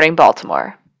 Good Morning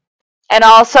Baltimore. And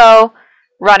also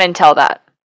Run and Tell That,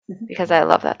 because I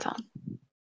love that song.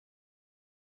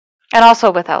 And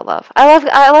also Without Love.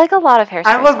 I like a lot of Hairspray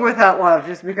I love songs. Without Love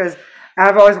just because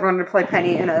I've always wanted to play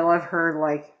Penny, and I love her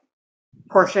like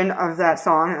portion of that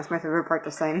song. That's my favorite part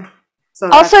to sing. So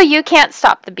also, You Can't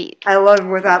Stop the Beat. I love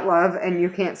Without Love and You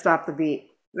Can't Stop the Beat.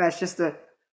 That's just a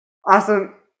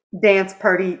awesome dance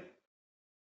party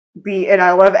beat, and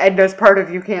I love Edna's part of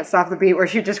You Can't Stop the Beat, where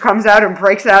she just comes out and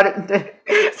breaks out into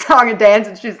song and dance,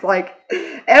 and she's like,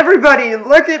 everybody,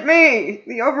 look at me,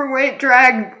 the overweight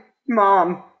drag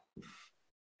mom.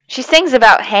 She sings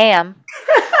about ham.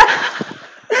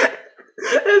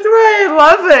 That's why I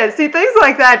love it. See, things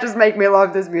like that just make me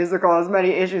love this musical, as many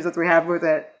issues as we have with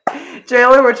it.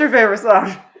 Jalen, what's your favorite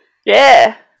song?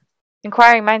 Yeah.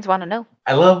 Inquiring minds want to know.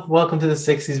 I love Welcome to the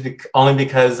 60s only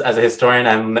because, as a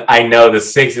historian, I know the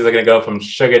 60s are going to go from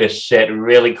sugar to shit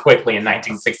really quickly in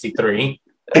 1963.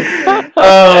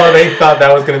 Oh, they thought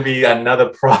that was going to be another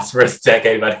prosperous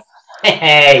decade, but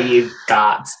hey, you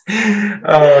got.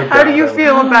 Oh, how do you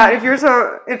feel about, if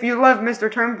you love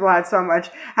Mr. Turnblad so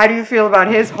much, how do you feel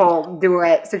about his whole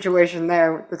duet situation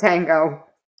there with the tango?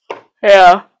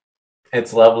 Yeah.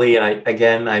 It's lovely, and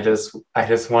I just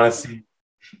want to see.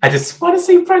 I just want to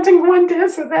see Printing One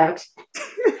dance with that.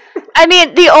 I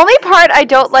mean, the only part I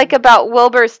don't like about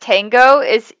Wilbur's tango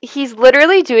is he's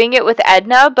literally doing it with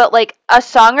Edna, but like a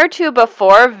song or two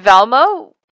before,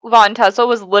 Velma Von Tussle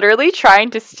was literally trying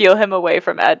to steal him away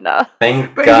from Edna.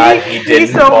 Thank God he didn't.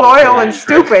 He's so loyal and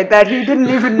stupid that he didn't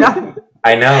even know.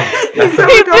 I know. He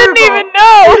didn't even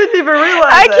know. He didn't even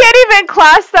realize I can't even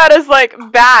class that as like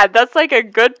bad. That's like a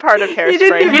good part of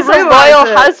Hairspray. He's a loyal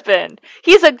husband.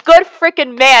 He's a good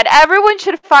freaking man. Everyone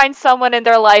should find someone in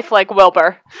their life like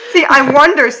Wilbur. See, I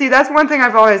wonder. See, that's one thing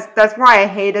that's why I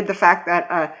hated the fact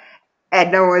that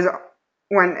Edna was,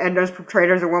 when Edna's portrayed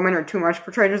as a woman or too much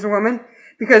portrayed as a woman.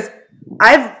 Because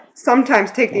I've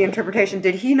sometimes take the interpretation,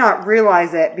 did he not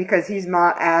realize it because he's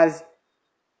not as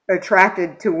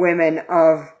attracted to women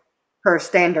of her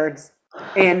standards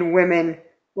and women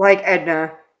like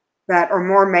Edna that are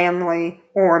more manly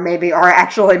or maybe are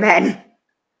actually men.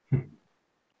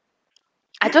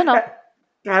 I don't know.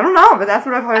 I don't know, but that's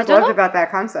what I've always don't loved know. about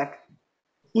that concept.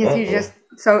 Is he Uh-oh. just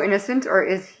so innocent, or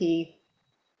is he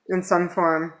in some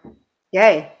form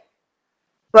gay?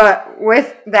 But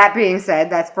with that being said,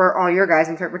 that's for all your guys'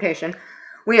 interpretation.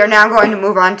 We are now going to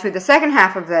move on to the second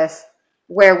half of this,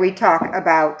 where we talk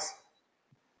about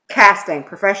casting,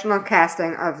 professional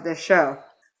casting of this show.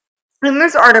 In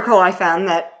this article I found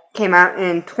that came out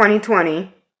in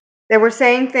 2020, they were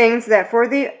saying things that for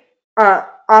the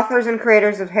authors and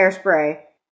creators of Hairspray,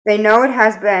 they know it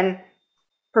has been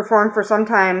performed for some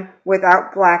time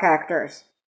without black actors.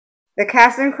 The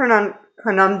casting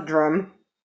conundrum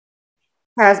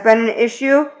has been an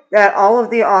issue that all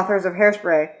of the authors of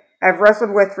Hairspray have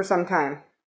wrestled with for some time.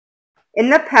 In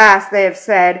the past, they have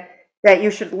said that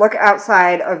you should look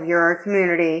outside of your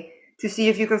community to see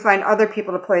if you can find other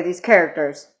people to play these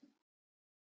characters.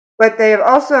 But they have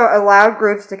also allowed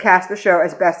groups to cast the show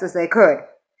as best as they could,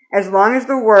 as long as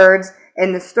the words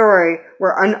and the story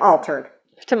were unaltered.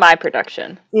 To my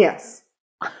production. Yes.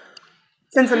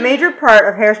 Since a major part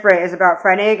of Hairspray is about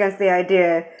fighting against the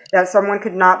idea that someone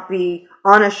could not be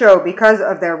on a show because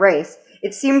of their race,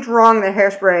 it seemed wrong that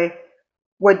Hairspray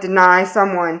would deny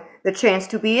someone the chance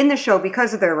to be in the show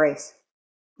because of their race.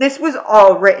 This was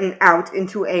all written out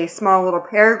into a small little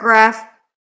paragraph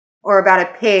or about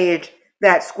a page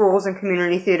that schools and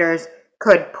community theaters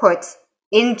could put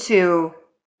into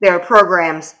their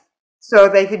programs so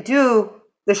they could do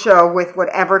the show with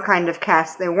whatever kind of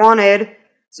cast they wanted,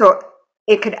 so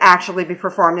it could actually be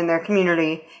performed in their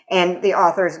community, and the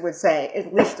authors would say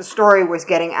at least the story was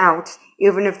getting out,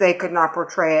 even if they could not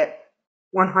portray it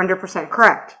 100%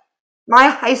 correct. My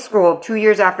high school, 2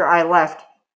 years after I left,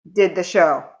 did the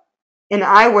show, and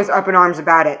I was up in arms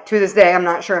about it. To this day, I'm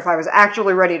not sure if I was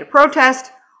actually ready to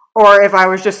protest or if I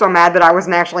was just so mad that I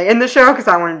wasn't actually in the show because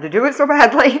I wanted to do it so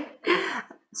badly.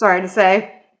 Sorry to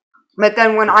say. But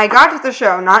then when I got to the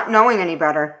show, not knowing any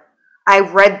better, I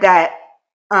read that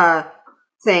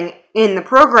thing in the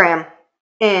program,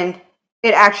 and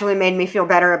it actually made me feel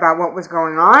better about what was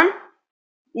going on,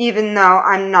 even though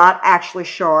I'm not actually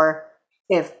sure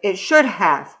if it should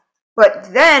have.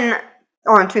 But then,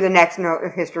 on to the next note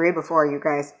of history before you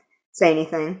guys say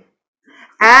anything.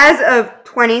 As of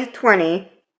 2020,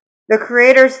 the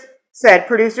creators said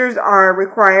producers are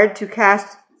required to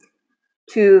cast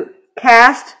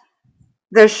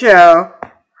the show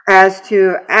as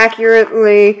to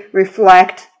accurately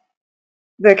reflect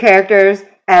the characters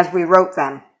as we wrote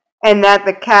them, and that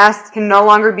the cast can no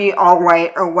longer be all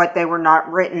white or what they were not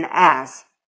written as.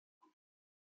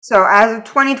 So as of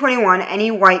 2021,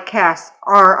 any white casts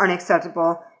are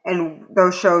unacceptable, and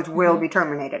those shows will be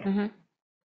terminated. Mm-hmm.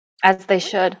 As they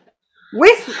should.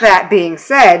 With that being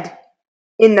said,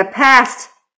 in the past,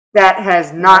 that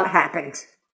has not happened.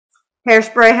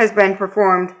 Hairspray has been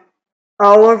performed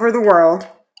all over the world.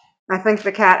 I think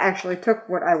the cat actually took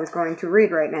what I was going to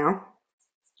read right now.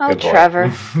 Oh,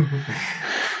 Trevor.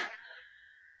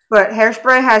 But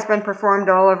Hairspray has been performed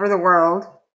all over the world.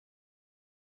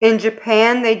 In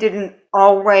Japan, they did an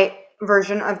all-white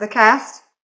version of the cast,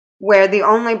 where the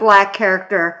only black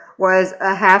character was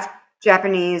a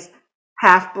half-Japanese,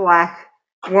 half-black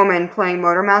woman playing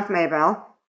Motormouth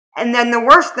Maybelle. And then the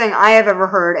worst thing I have ever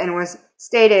heard, and was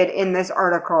stated in this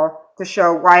article to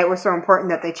show why it was so important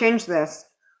that they changed this,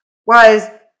 was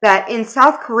that in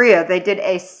South Korea, they did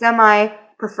a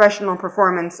semi-professional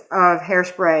performance of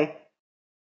Hairspray,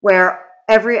 where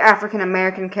every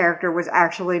African-American character was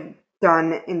actually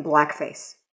done in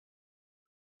blackface.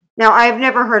 Now, I've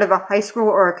never heard of a high school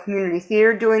or a community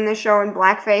theater doing this show in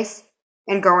blackface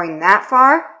and going that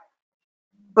far,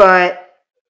 but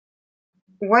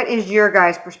what is your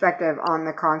guys' perspective on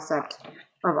the concept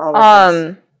of all of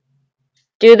this?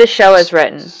 Do the show as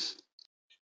written.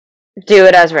 Do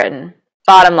it as written.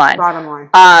 Bottom line. Bottom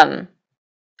line.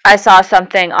 I saw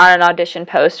something on an audition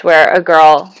post where a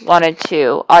girl wanted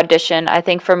to audition, I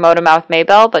think, for Motormouth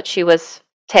Maybelle, but she was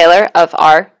Taylor of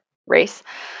our race.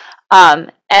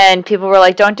 And people were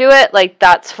like, don't do it. Like,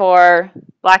 that's for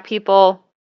black people.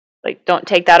 Like, don't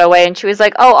take that away. And she was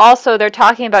like, oh, also, they're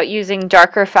talking about using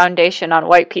darker foundation on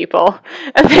white people.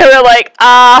 And they were like,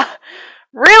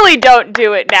 really don't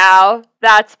do it now.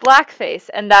 That's blackface.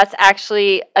 And that's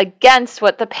actually against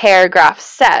what the paragraph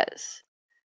says.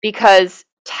 Because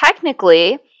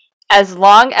technically, as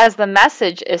long as the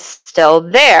message is still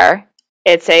there,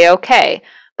 it's a-okay.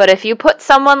 But if you put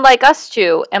someone like us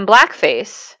two in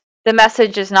blackface, the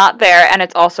message is not there, and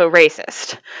it's also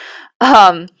racist.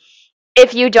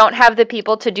 If you don't have the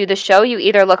people to do the show, you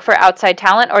either look for outside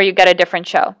talent or you get a different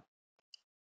show.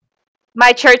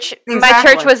 My church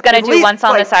Exactly. was going to At do least, Once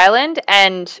on like- This Island,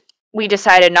 and we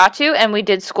decided not to, and we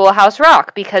did Schoolhouse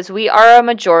Rock because we are a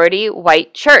majority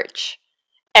white church.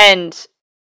 And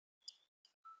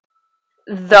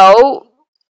though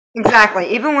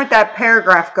Exactly. Even with that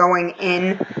paragraph going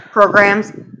in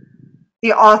programs,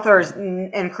 the authors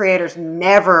and creators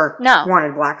never No.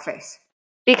 wanted blackface.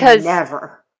 because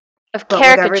Never. of But with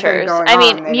everything caricatures. going I on,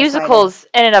 mean, they musicals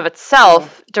in and of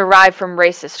itself derive from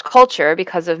racist culture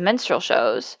because of minstrel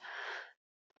shows.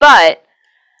 But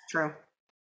True.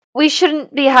 we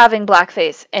shouldn't be having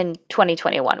blackface in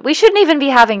 2021. We shouldn't even be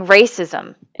having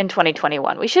racism in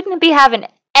 2021. We shouldn't be having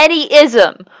any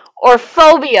ism or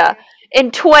phobia in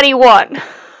 21.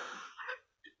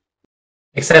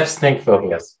 Except snake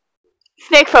phobias.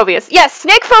 Snake phobias. Yes,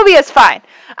 snake phobia is fine.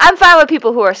 I'm fine with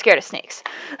people who are scared of snakes.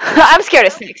 I'm scared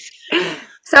of snakes.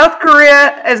 South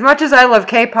Korea, as much as I love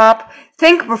K-pop,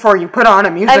 think before you put on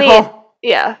a musical. I mean,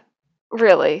 yeah,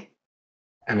 really.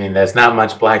 I mean, there's not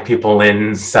much black people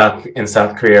in South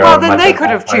Korea. Well, or then much they of could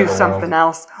that have part of choose the world. something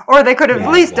else. Or they could have Yeah,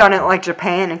 at least done it exactly. like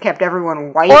Japan and kept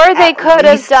everyone white. Or they at could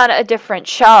have least. done a different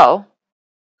show.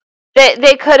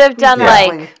 They could have done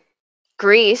Exactly. like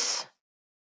Greece,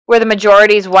 where the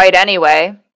majority is white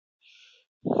anyway.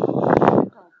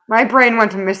 My brain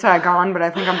went to Miss Saigon, but I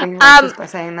think I'm being racist by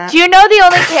saying that. Do you know the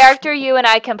only character you and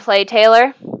I can play,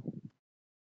 Taylor?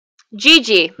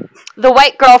 Gigi, the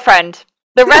white girlfriend.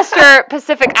 The rest are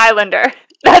Pacific Islander.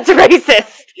 That's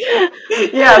racist.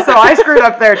 Yeah, so I screwed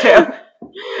up there too.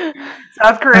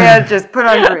 South Korea just put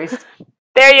on Greece.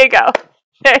 There you go.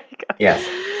 There you go. Yes.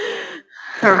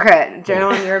 Okay,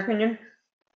 Jalen, your opinion?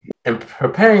 In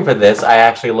preparing for this, I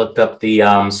actually looked up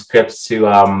the scripts to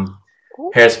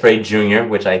Hairspray Junior,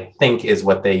 which I think is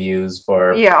what they use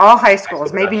for. Yeah, all high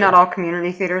schools. Maybe productions. not all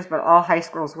community theaters, but all high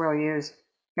schools will use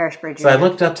Hairspray So I Junior.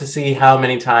 looked up to see how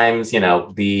many times,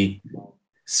 the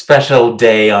special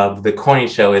day of the corny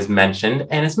show is mentioned,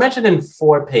 and it's mentioned in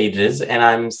 4 pages. And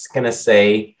I'm going to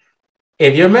say,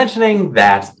 if you're mentioning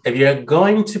that, if you're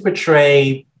going to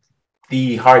portray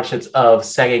the hardships of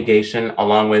segregation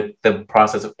along with the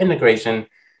process of integration,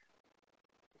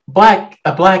 a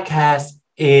black cast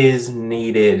is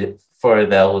needed for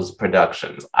those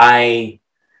productions. I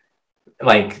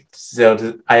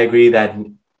agree that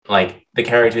the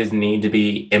characters need to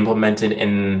be implemented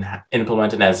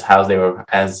as how they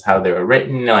were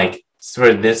written. Like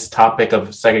for this topic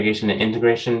of segregation and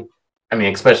integration, I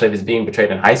mean, especially if it's being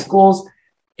portrayed in high schools,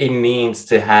 it needs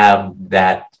to have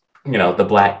that, the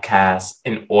black cast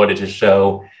in order to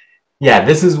show, yeah,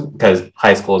 this is because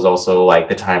high school is also like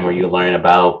the time where you learn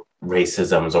about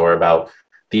racisms or about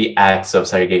the acts of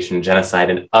segregation, genocide,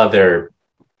 and other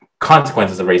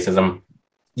consequences of racism.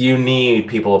 You need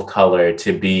people of color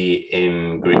to be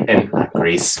in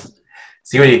Greece.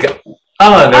 See where you go.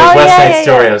 Oh, the West Side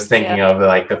Story. I was thinking of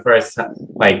the first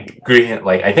Greek,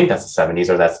 I think that's the 70s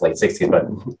or that's late 60s, but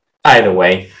either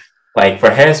way, for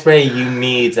Hairspray, you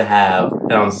need to have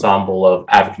an ensemble of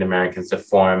African Americans to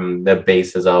form the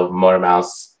basis of Motor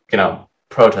Mouth's,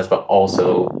 protest, but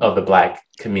also of the Black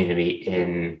community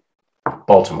in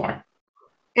Baltimore.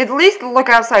 At least look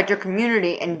outside your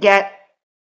community and get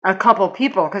a couple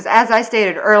people, because as I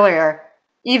stated earlier,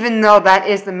 even though that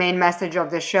is the main message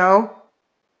of the show,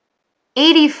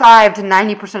 85 to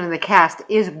 90% of the cast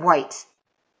is white.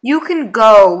 You can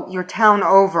go your town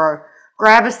over,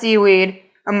 grab a seaweed,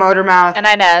 a motor mouth, And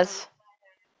Inez.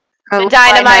 a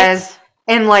Dynamite.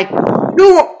 and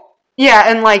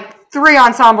and 3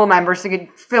 ensemble members to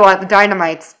fill out the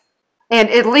dynamites, and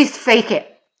at least fake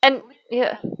it. And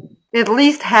yeah. At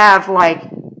least have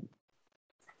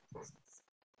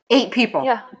 8 people.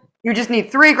 Yeah. You just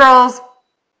need 3 girls,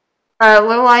 a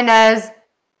little Inez,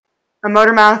 a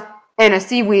motor mouth, and a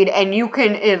seaweed, and you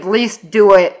can at least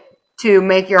do it to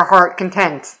make your heart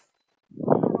content.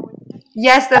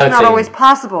 Yes, that's not always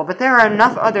possible, but there are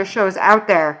enough other shows out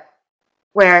there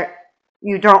where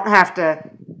you don't have to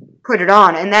put it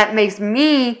on, and that makes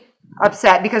me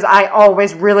upset because I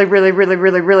always really, really, really,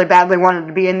 really, really badly wanted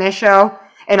to be in this show,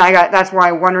 and that's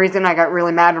why one reason I got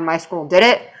really mad when my school did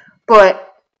it,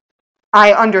 but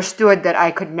I understood that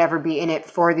I could never be in it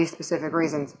for these specific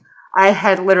reasons. I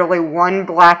had literally 1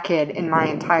 black kid in my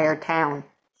entire town.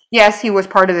 Yes, he was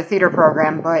part of the theater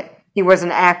program, but he was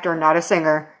an actor, not a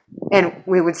singer, and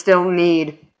we would still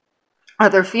need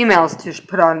other females to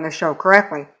put on the show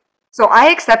correctly. So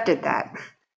I accepted that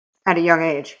at a young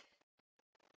age.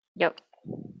 Yep.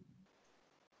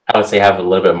 I would say have a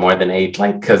little bit more than 8,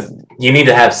 because you need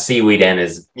to have Seaweed and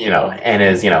his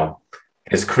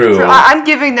crew. So I'm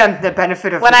giving them the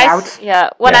benefit of the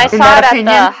doubt. When I saw it at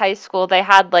the high school, they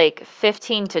had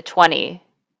 15 to 20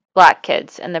 black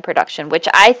kids in the production, which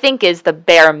I think is the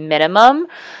bare minimum.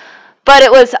 But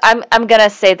it was, I'm going to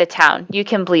say the town. You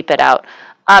can bleep it out.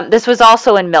 This was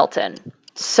also in Milton.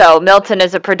 So Milton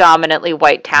is a predominantly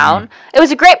white town. It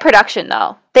was a great production,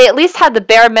 though. They at least had the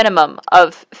bare minimum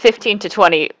of 15 to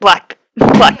 20 black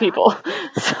people.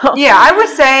 So. Yeah, I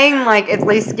was saying, like, at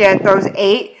least get those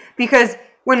 8, because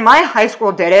when my high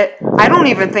school did it, I don't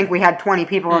even think we had 20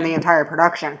 people in the entire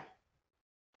production.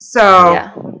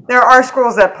 So, there are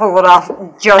schools that pull it off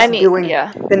just doing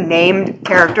the named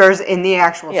characters in the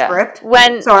actual script.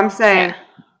 So I'm saying,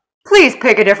 please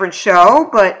pick a different show,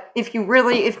 but if you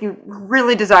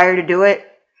really desire to do it,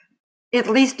 at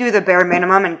least do the bare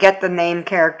minimum and get the named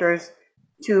characters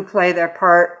to play their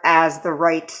part as the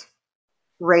right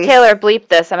race. Taylor, bleep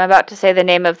this. I'm about to say the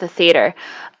name of the theater.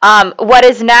 What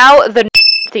is now the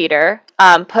theater,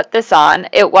 put this on.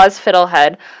 It was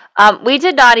Fiddlehead. We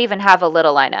did not even have a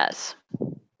little Inez.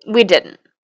 We didn't.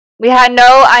 We had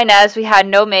no Inez. We had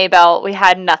no Maybelle. We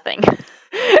had nothing.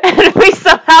 And we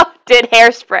somehow did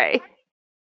Hairspray.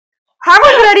 How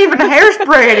is that even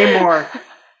Hairspray anymore?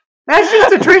 That's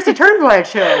just a Tracy Turnblad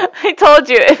show. I told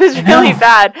you. It was really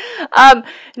bad.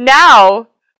 Now,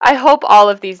 I hope all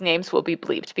of these names will be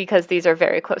bleeped because these are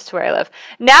very close to where I live.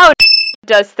 Now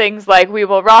does things like We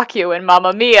Will Rock You and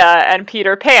Mamma Mia and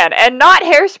Peter Pan, and not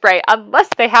Hairspray unless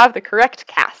they have the correct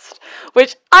cast,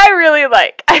 which I really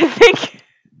like. I think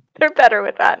they're better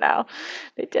with that now.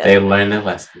 They did. They learned their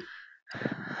lesson.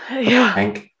 Yeah.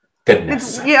 Thank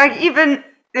goodness.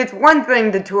 It's one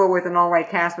thing to tour with an all-white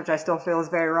cast, which I still feel is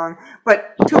very wrong,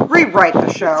 but to rewrite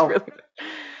the show. Really,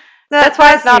 that's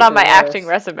why it's not on my acting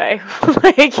resume.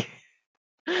 Like,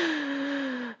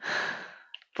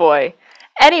 boy.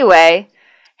 Anyway,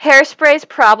 Hairspray's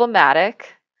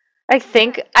problematic. I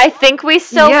think we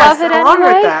still love it along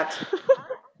anyway. With that.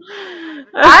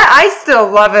 I still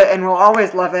love it and will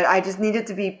always love it. I just need it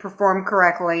to be performed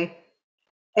correctly.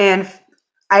 And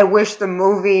I wish the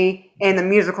movie and the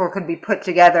musical could be put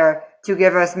together to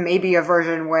give us maybe a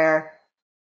version where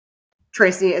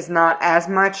Tracy is not as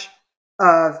much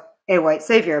of a white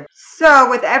savior. So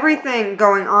with everything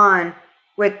going on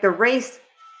with the race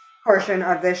portion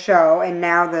of this show, and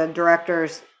now the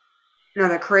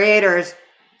the creators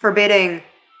forbidding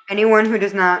anyone who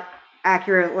does not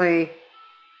accurately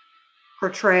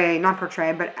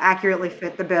accurately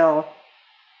fit the bill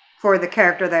for the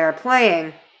character they are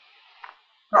playing.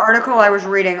 The article I was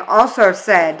reading also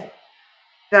said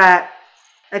that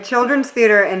a children's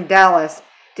theater in Dallas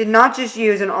did not just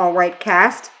use an all-white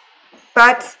cast,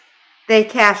 but they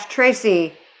cast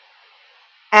Tracy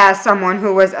as someone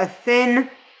who was a thin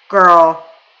girl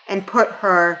and put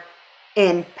her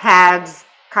in pads,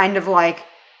 kind of like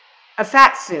a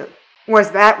fat suit.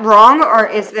 Was that wrong, or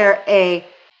is there a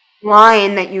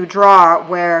line that you draw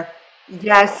where,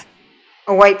 yes,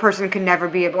 a white person can never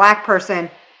be a black person,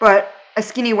 but a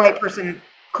skinny white person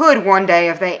could one day,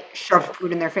 if they shoved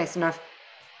food in their face enough,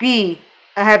 be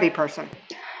a heavy person?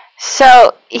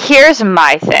 So here's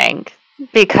my thing,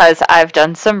 because I've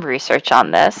done some research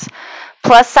on this.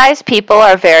 Plus-size people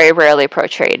are very rarely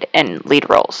portrayed in lead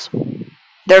roles.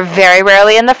 They're very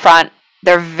rarely in the front.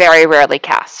 They're very rarely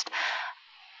cast.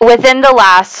 Within the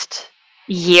last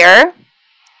year,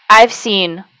 I've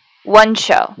seen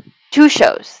 2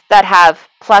 shows that have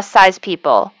plus-size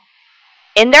people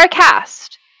in their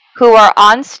cast who are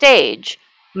on stage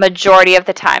majority of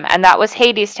the time. And that was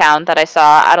Hadestown that I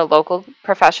saw at a local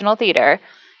professional theater.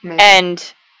 Amazing.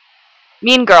 And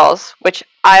Mean Girls, which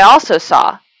I also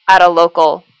saw at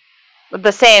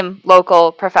the same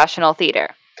local professional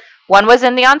theater. One was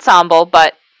in the ensemble,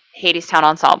 but Hadestown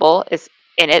Ensemble is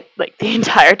in it like the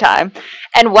entire time.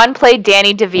 And one played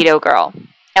Danny DeVito girl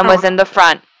and was in the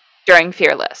front during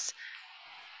Fearless.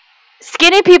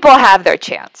 Skinny people have their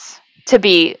chance to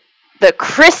be the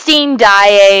Christine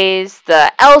Dias,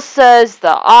 the Elsas,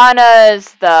 the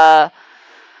Annas,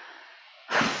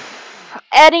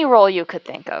 any role you could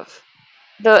think of.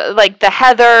 The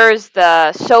Heathers,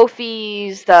 the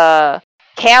Sophies, the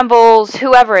Campbells,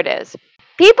 whoever it is.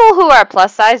 People who are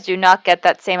plus size do not get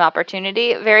that same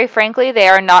opportunity. Very frankly, they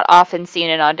are not often seen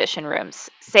in audition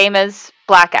rooms. Same as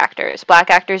black actors.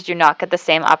 Black actors do not get the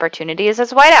same opportunities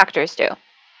as white actors do.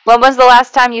 When was the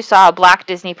last time you saw a black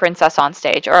Disney princess on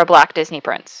stage or a black Disney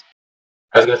prince?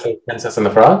 I was going to say Princess and the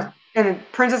Frog. And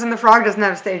Princess and the Frog doesn't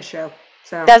have a stage show.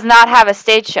 So does not have a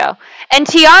stage show. And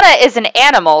Tiana is an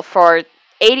animal for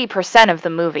 80% of the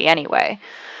movie anyway.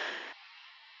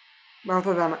 Both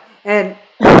of them. And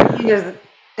Naveen is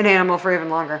an animal for even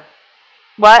longer.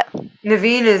 What?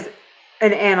 Naveen is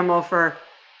an animal for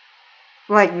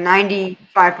like 95%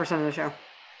 of the show.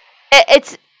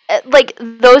 like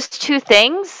those two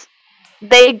things,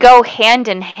 they go hand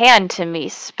in hand to me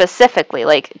specifically.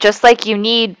 Like, just like you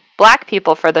need black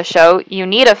people for the show, you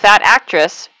need a fat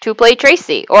actress to play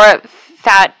Tracy, or a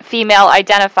fat female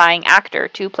identifying actor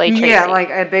to play Tracy. Yeah, like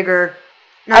a bigger,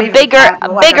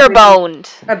 boned,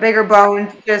 a bigger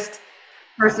boned, just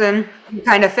person who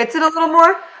kind of fits it a little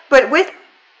more. But with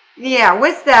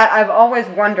that, I've always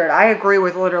wondered. I agree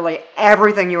with literally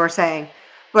everything you were saying,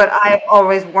 but I've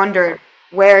always wondered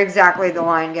where exactly the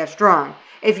line gets drawn.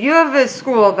 If you have a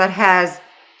school that has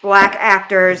black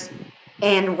actors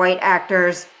and white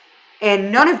actors,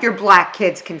 and none of your black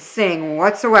kids can sing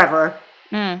whatsoever,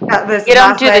 you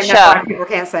don't do the show. Black people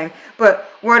can't sing.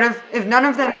 But what if none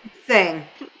of them can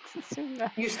sing?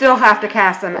 You still have to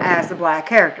cast them as the black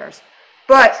characters.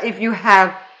 But if you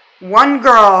have one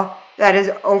girl that is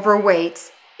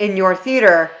overweight in your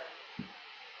theater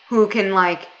who can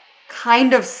like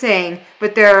kind of sing,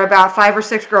 but there are about 5 or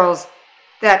 6 girls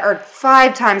that are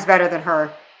 5 times better than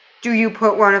her, do you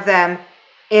put one of them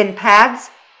in pads,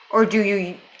 or do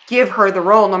you give her the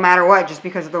role no matter what just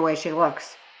because of the way she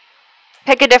looks?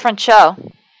 Pick a different show.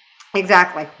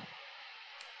 Exactly.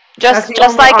 Just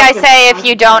like I say, if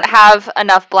you don't have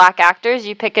enough black actors,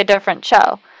 you pick a different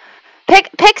show.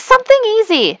 Pick something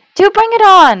easy. Do Bring It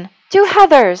On. Do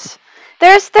Heathers.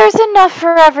 There's enough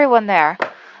for everyone there.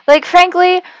 Like,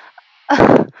 frankly,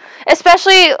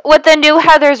 especially with the new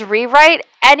Heathers rewrite,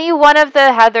 any one of the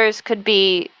Heathers could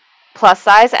be plus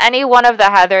size. Any one of the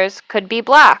Heathers could be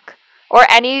black. Or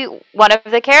any one of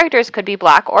the characters could be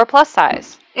black or plus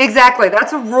size. Exactly.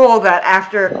 That's a rule that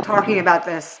after talking about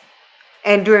this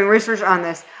and doing research on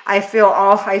this, I feel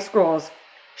all high schools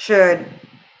should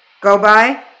go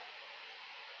by,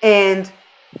 and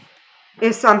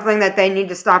is something that they need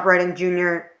to stop writing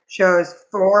junior shows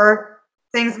for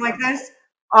things like this.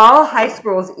 All high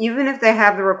schools, even if they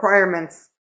have the requirements,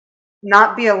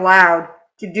 not be allowed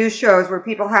to do shows where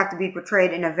people have to be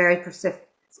portrayed in a very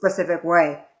specific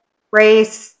way.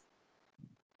 Race,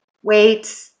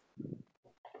 weight,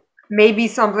 maybe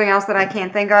something else that I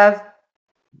can't think of.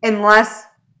 Not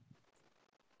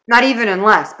even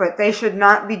unless, but they should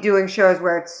not be doing shows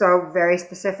where it's so very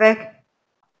specific.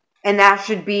 And that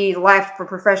should be left for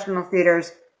professional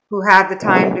theaters who have the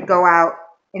time to go out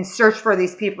and search for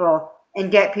these people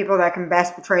and get people that can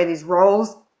best portray these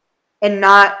roles, and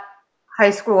not high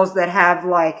schools that have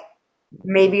like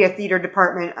maybe a theater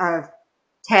department of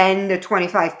 10 to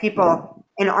 25 people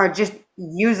and are just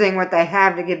using what they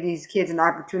have to give these kids an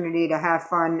opportunity to have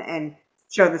fun and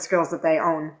show the skills that they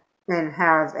own and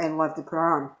have and love to put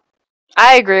on.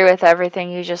 I agree with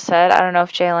everything you just said. I don't know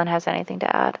if Jalen has anything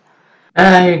to add.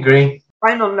 I agree.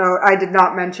 Final note I did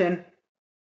not mention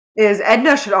is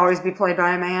Edna should always be played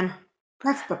by a man.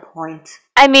 That's the point.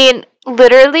 I mean,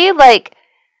 literally, like,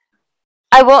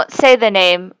 I won't say the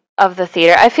name of the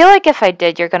theater. I feel like if I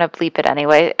did, you're going to bleep it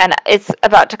anyway, and it's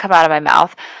about to come out of my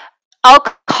mouth. I'll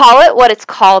call it what it's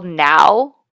called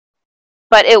now,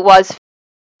 but it was.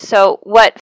 So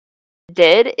what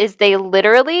did is they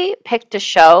literally picked a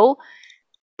show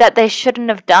that they shouldn't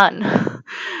have done.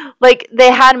 Like,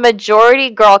 they had majority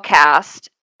girl cast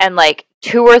and like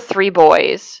 2 or 3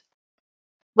 boys.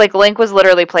 Like, Link was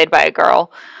literally played by a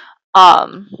girl,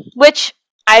 which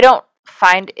I don't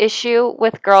find issue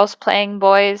with girls playing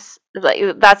boys.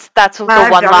 Like, that's the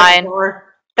one line.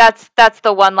 That's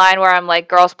the one line where I'm like,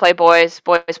 girls play boys,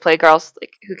 boys play girls.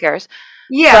 Like, who cares?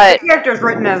 Yeah, but if the character's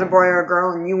written as a boy or a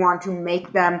girl, and you want to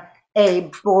make them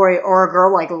a boy or a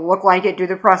girl, like look like it, do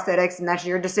the prosthetics, and that's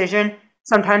your decision.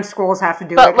 Sometimes schools have to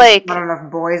do it. Like, not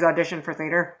enough boys audition for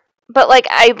theater. But like,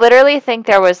 I literally think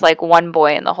there was like 1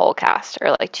 boy in the whole cast,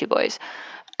 or like 2 boys.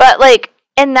 But like,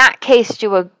 in that case,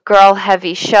 do a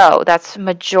girl-heavy show that's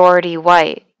majority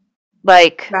white.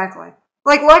 Like, exactly.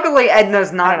 Like, luckily,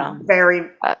 Edna's not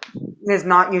is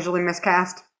not usually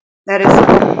miscast. That is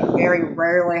something that very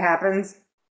rarely happens.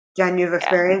 Jen, you've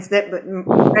experienced it, but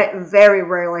it very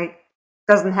rarely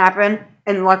doesn't happen.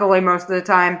 And luckily, most of the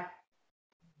time,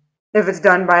 if it's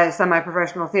done by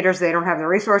semi-professional theaters, they don't have the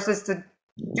resources to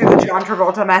do the John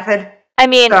Travolta method. I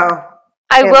mean, so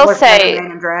I will say,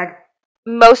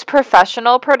 most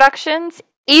professional productions,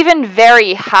 even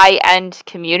very high-end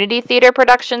community theater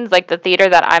productions, like the theater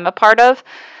that I'm a part of,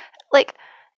 like,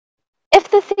 if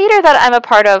the theater that I'm a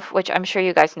part of, which I'm sure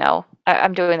you guys know,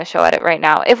 I'm doing the show edit right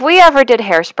now, if we ever did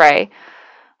Hairspray,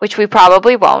 which we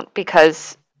probably won't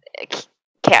because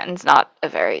Canton's not a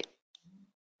very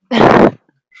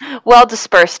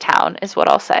well-dispersed town, is what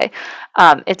I'll say.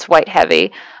 It's white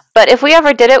heavy. But if we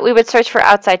ever did it, we would search for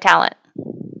outside talent.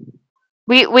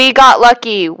 We got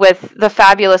lucky with the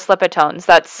Fabulous Lipitones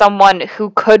that someone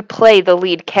who could play the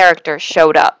lead character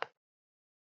showed up.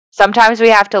 Sometimes we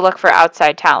have to look for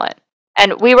outside talent.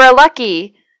 And we were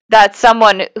lucky that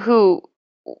someone who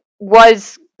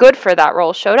was good for that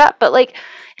role showed up. But like,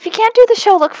 if you can't do the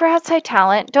show, look for outside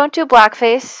talent. Don't do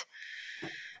blackface.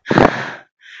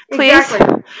 Please,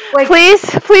 Exactly. Like,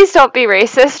 please don't be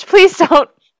racist. Please don't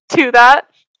do that.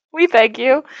 We beg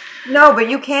you. no, but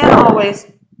you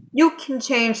can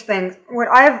change things. What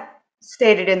I've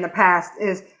stated in the past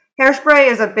is Hairspray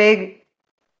is a big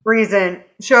reason,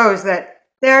 shows that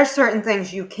there are certain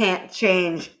things you can't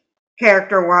change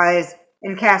character-wise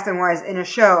and casting-wise in a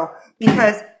show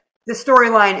because the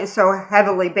storyline is so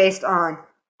heavily based on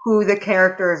who the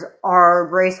characters are,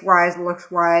 race-wise,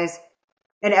 looks-wise,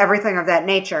 and everything of that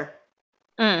nature.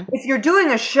 If you're doing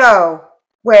a show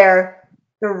where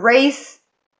the race,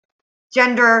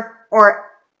 gender, or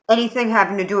anything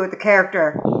having to do with the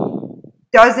character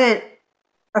doesn't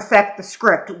affect the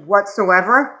script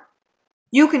whatsoever,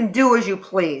 you can do as you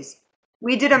please.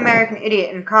 We did American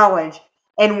Idiot in college,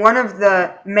 and one of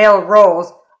the male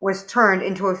roles was turned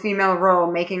into a female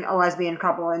role, making a lesbian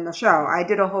couple in the show. I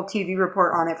did a whole TV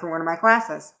report on it for one of my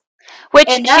classes. Which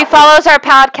she follows our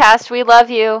podcast. We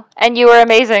love you, and you were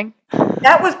amazing.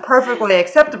 That was perfectly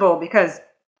acceptable because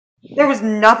there was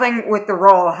nothing with the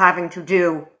role having to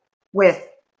do with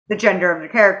the gender of the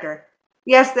character.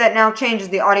 Yes, that now changes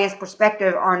the audience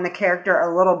perspective on the character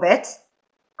a little bit,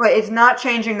 but it's not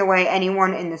changing the way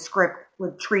anyone in the script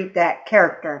would treat that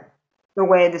character, the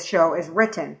way the show is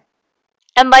written.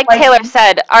 And like Taylor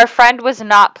said, our friend was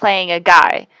not playing a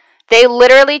guy. They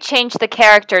literally changed the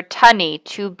character Tunny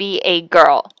to be a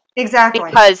girl. Exactly.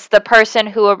 Because the person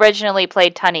who originally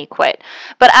played Tunny quit.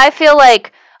 But I feel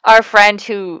like our friend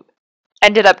who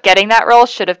ended up getting that role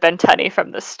should have been Tunny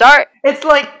from the start. It's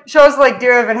like shows like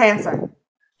Dear Evan Hansen.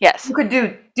 Yes. You could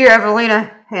do Dear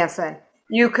Evelina Hansen.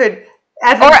 You could...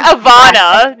 or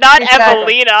Ivana, not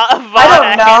exactly. Evelina. Ivana.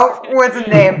 I don't know what's the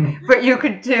name, but you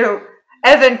could do...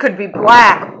 Evan could be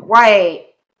black, white,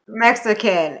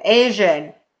 Mexican,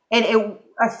 Asian, and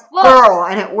girl,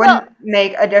 and it wouldn't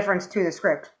make a difference to the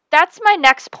script. That's my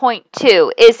next point,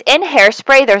 too, is in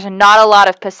Hairspray, there's not a lot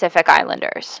of Pacific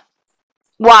Islanders.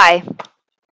 Why?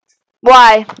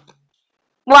 Why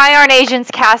aren't Asians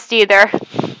cast either?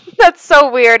 That's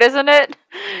so weird, isn't it?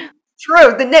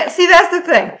 True. See, that's the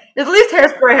thing. At least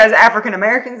Hairspray has African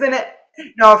Americans in it.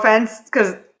 No offense,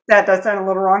 because that does sound a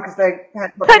little wrong, because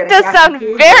that does sound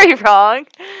very wrong.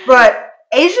 But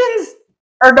Asians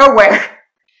are nowhere.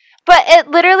 But it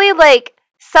literally, like,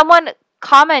 someone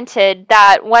commented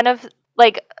that one of,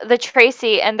 like, the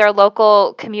Tracy and their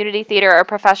local community theater or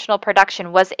professional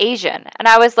production was Asian. And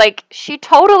I was like, she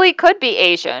totally could be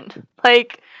Asian.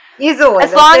 Like, easily.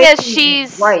 As long as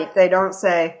she's white, they don't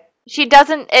say. She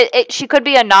doesn't, she could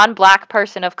be a non-black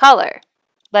person of color.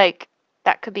 Like,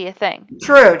 that could be a thing.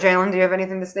 True. Jalen, do you have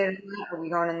anything to say to that? Are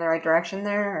we going in the right direction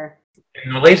there? Or?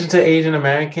 In relation to Asian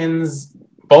Americans,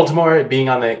 Baltimore being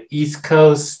on the East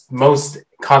Coast, most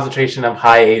concentration of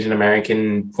high Asian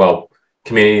American,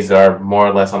 communities are more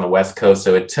or less on the West Coast,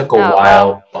 so it took a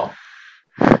while. Well,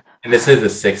 and this is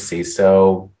the 60s,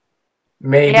 so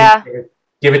maybe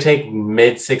give or take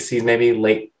mid-60s, maybe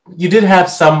late. You did have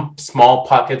some small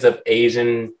pockets of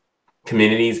Asian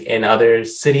communities in other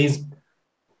cities.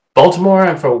 Baltimore,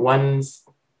 and for ones,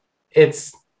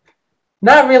 it's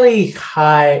not really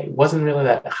high, wasn't really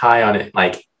that high on it,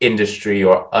 like industry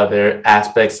or other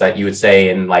aspects that you would say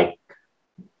in like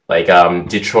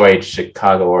Detroit,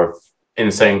 Chicago, or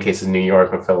in certain cases New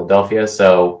York or Philadelphia.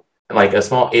 So like a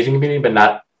small Asian community, but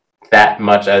not that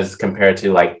much as compared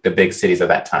to like the big cities of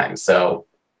that time. So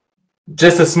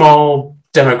just a small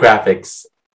demographics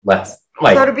less.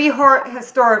 Like, so to be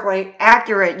historically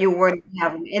accurate, you wouldn't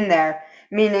have them in there.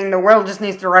 Meaning the world just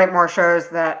needs to write more shows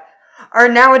that are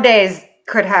nowadays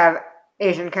could have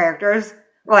Asian characters.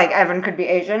 Like Evan could be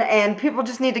Asian, and people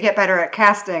just need to get better at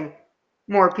casting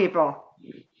more people.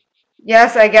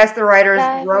 Yes, I guess the writers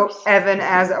wrote Evan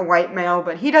as a white male,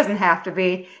 but he doesn't have to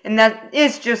be. And that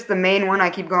is just the main one I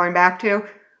keep going back to.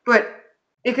 But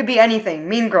it could be anything.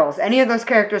 Mean Girls. Any of those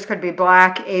characters could be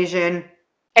black, Asian.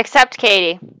 Except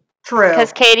Katie. True.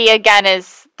 Because Katie, again,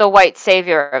 is the white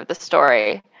savior of the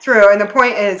story. True, and the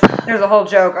point is, there's a whole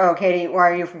joke, oh, Katie,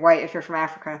 why are you from white if you're from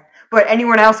Africa? But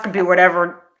anyone else could be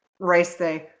whatever race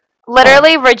they...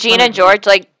 Literally, Regina George,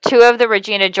 like, 2 of the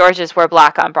Regina Georges were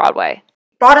black on Broadway.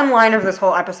 Bottom line of this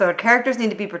whole episode, characters need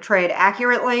to be portrayed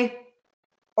accurately,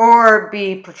 or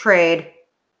be portrayed...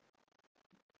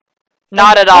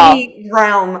 Not at all. In any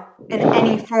realm, in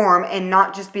any form, and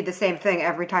not just be the same thing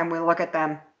every time we look at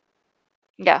them.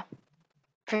 Yeah,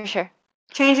 for sure.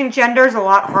 Changing gender is a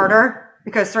lot harder,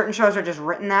 because certain shows are just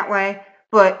written that way,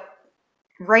 but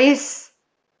race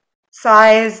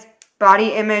size,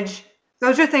 body image,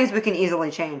 those are things we can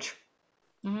easily change.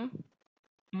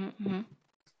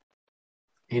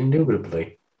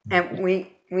 Indubitably. And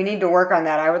we need to work on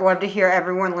that. I would love to hear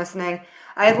everyone listening.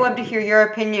 I'd love to hear your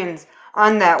opinions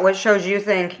on that. What shows you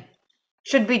think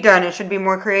should be done? It should be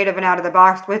more creative and out of the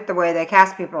box with the way they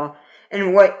cast people.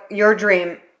 And what your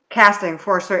dream casting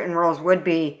for certain roles would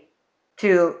be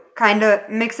to kind of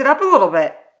mix it up a little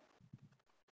bit.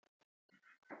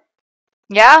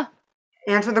 Yeah.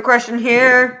 Answer the question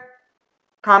here.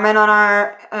 Comment on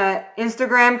our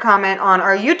Instagram. Comment on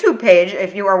our YouTube page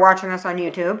if you are watching us on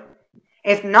YouTube.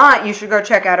 If not, you should go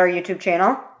check out our YouTube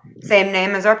channel. Same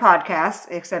name as our podcast,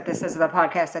 except it says the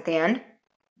podcast at the end.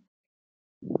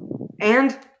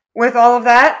 And with all of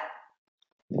that,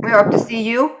 we hope to see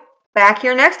you back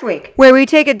here next week, where we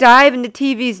take a dive into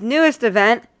TV's newest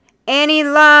event, Annie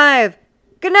Live.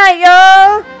 Good night,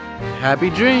 y'all! Happy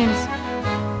dreams!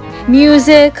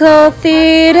 Musical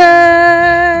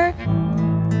theater.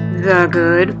 The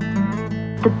good,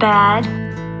 the bad,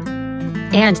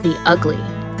 And the ugly.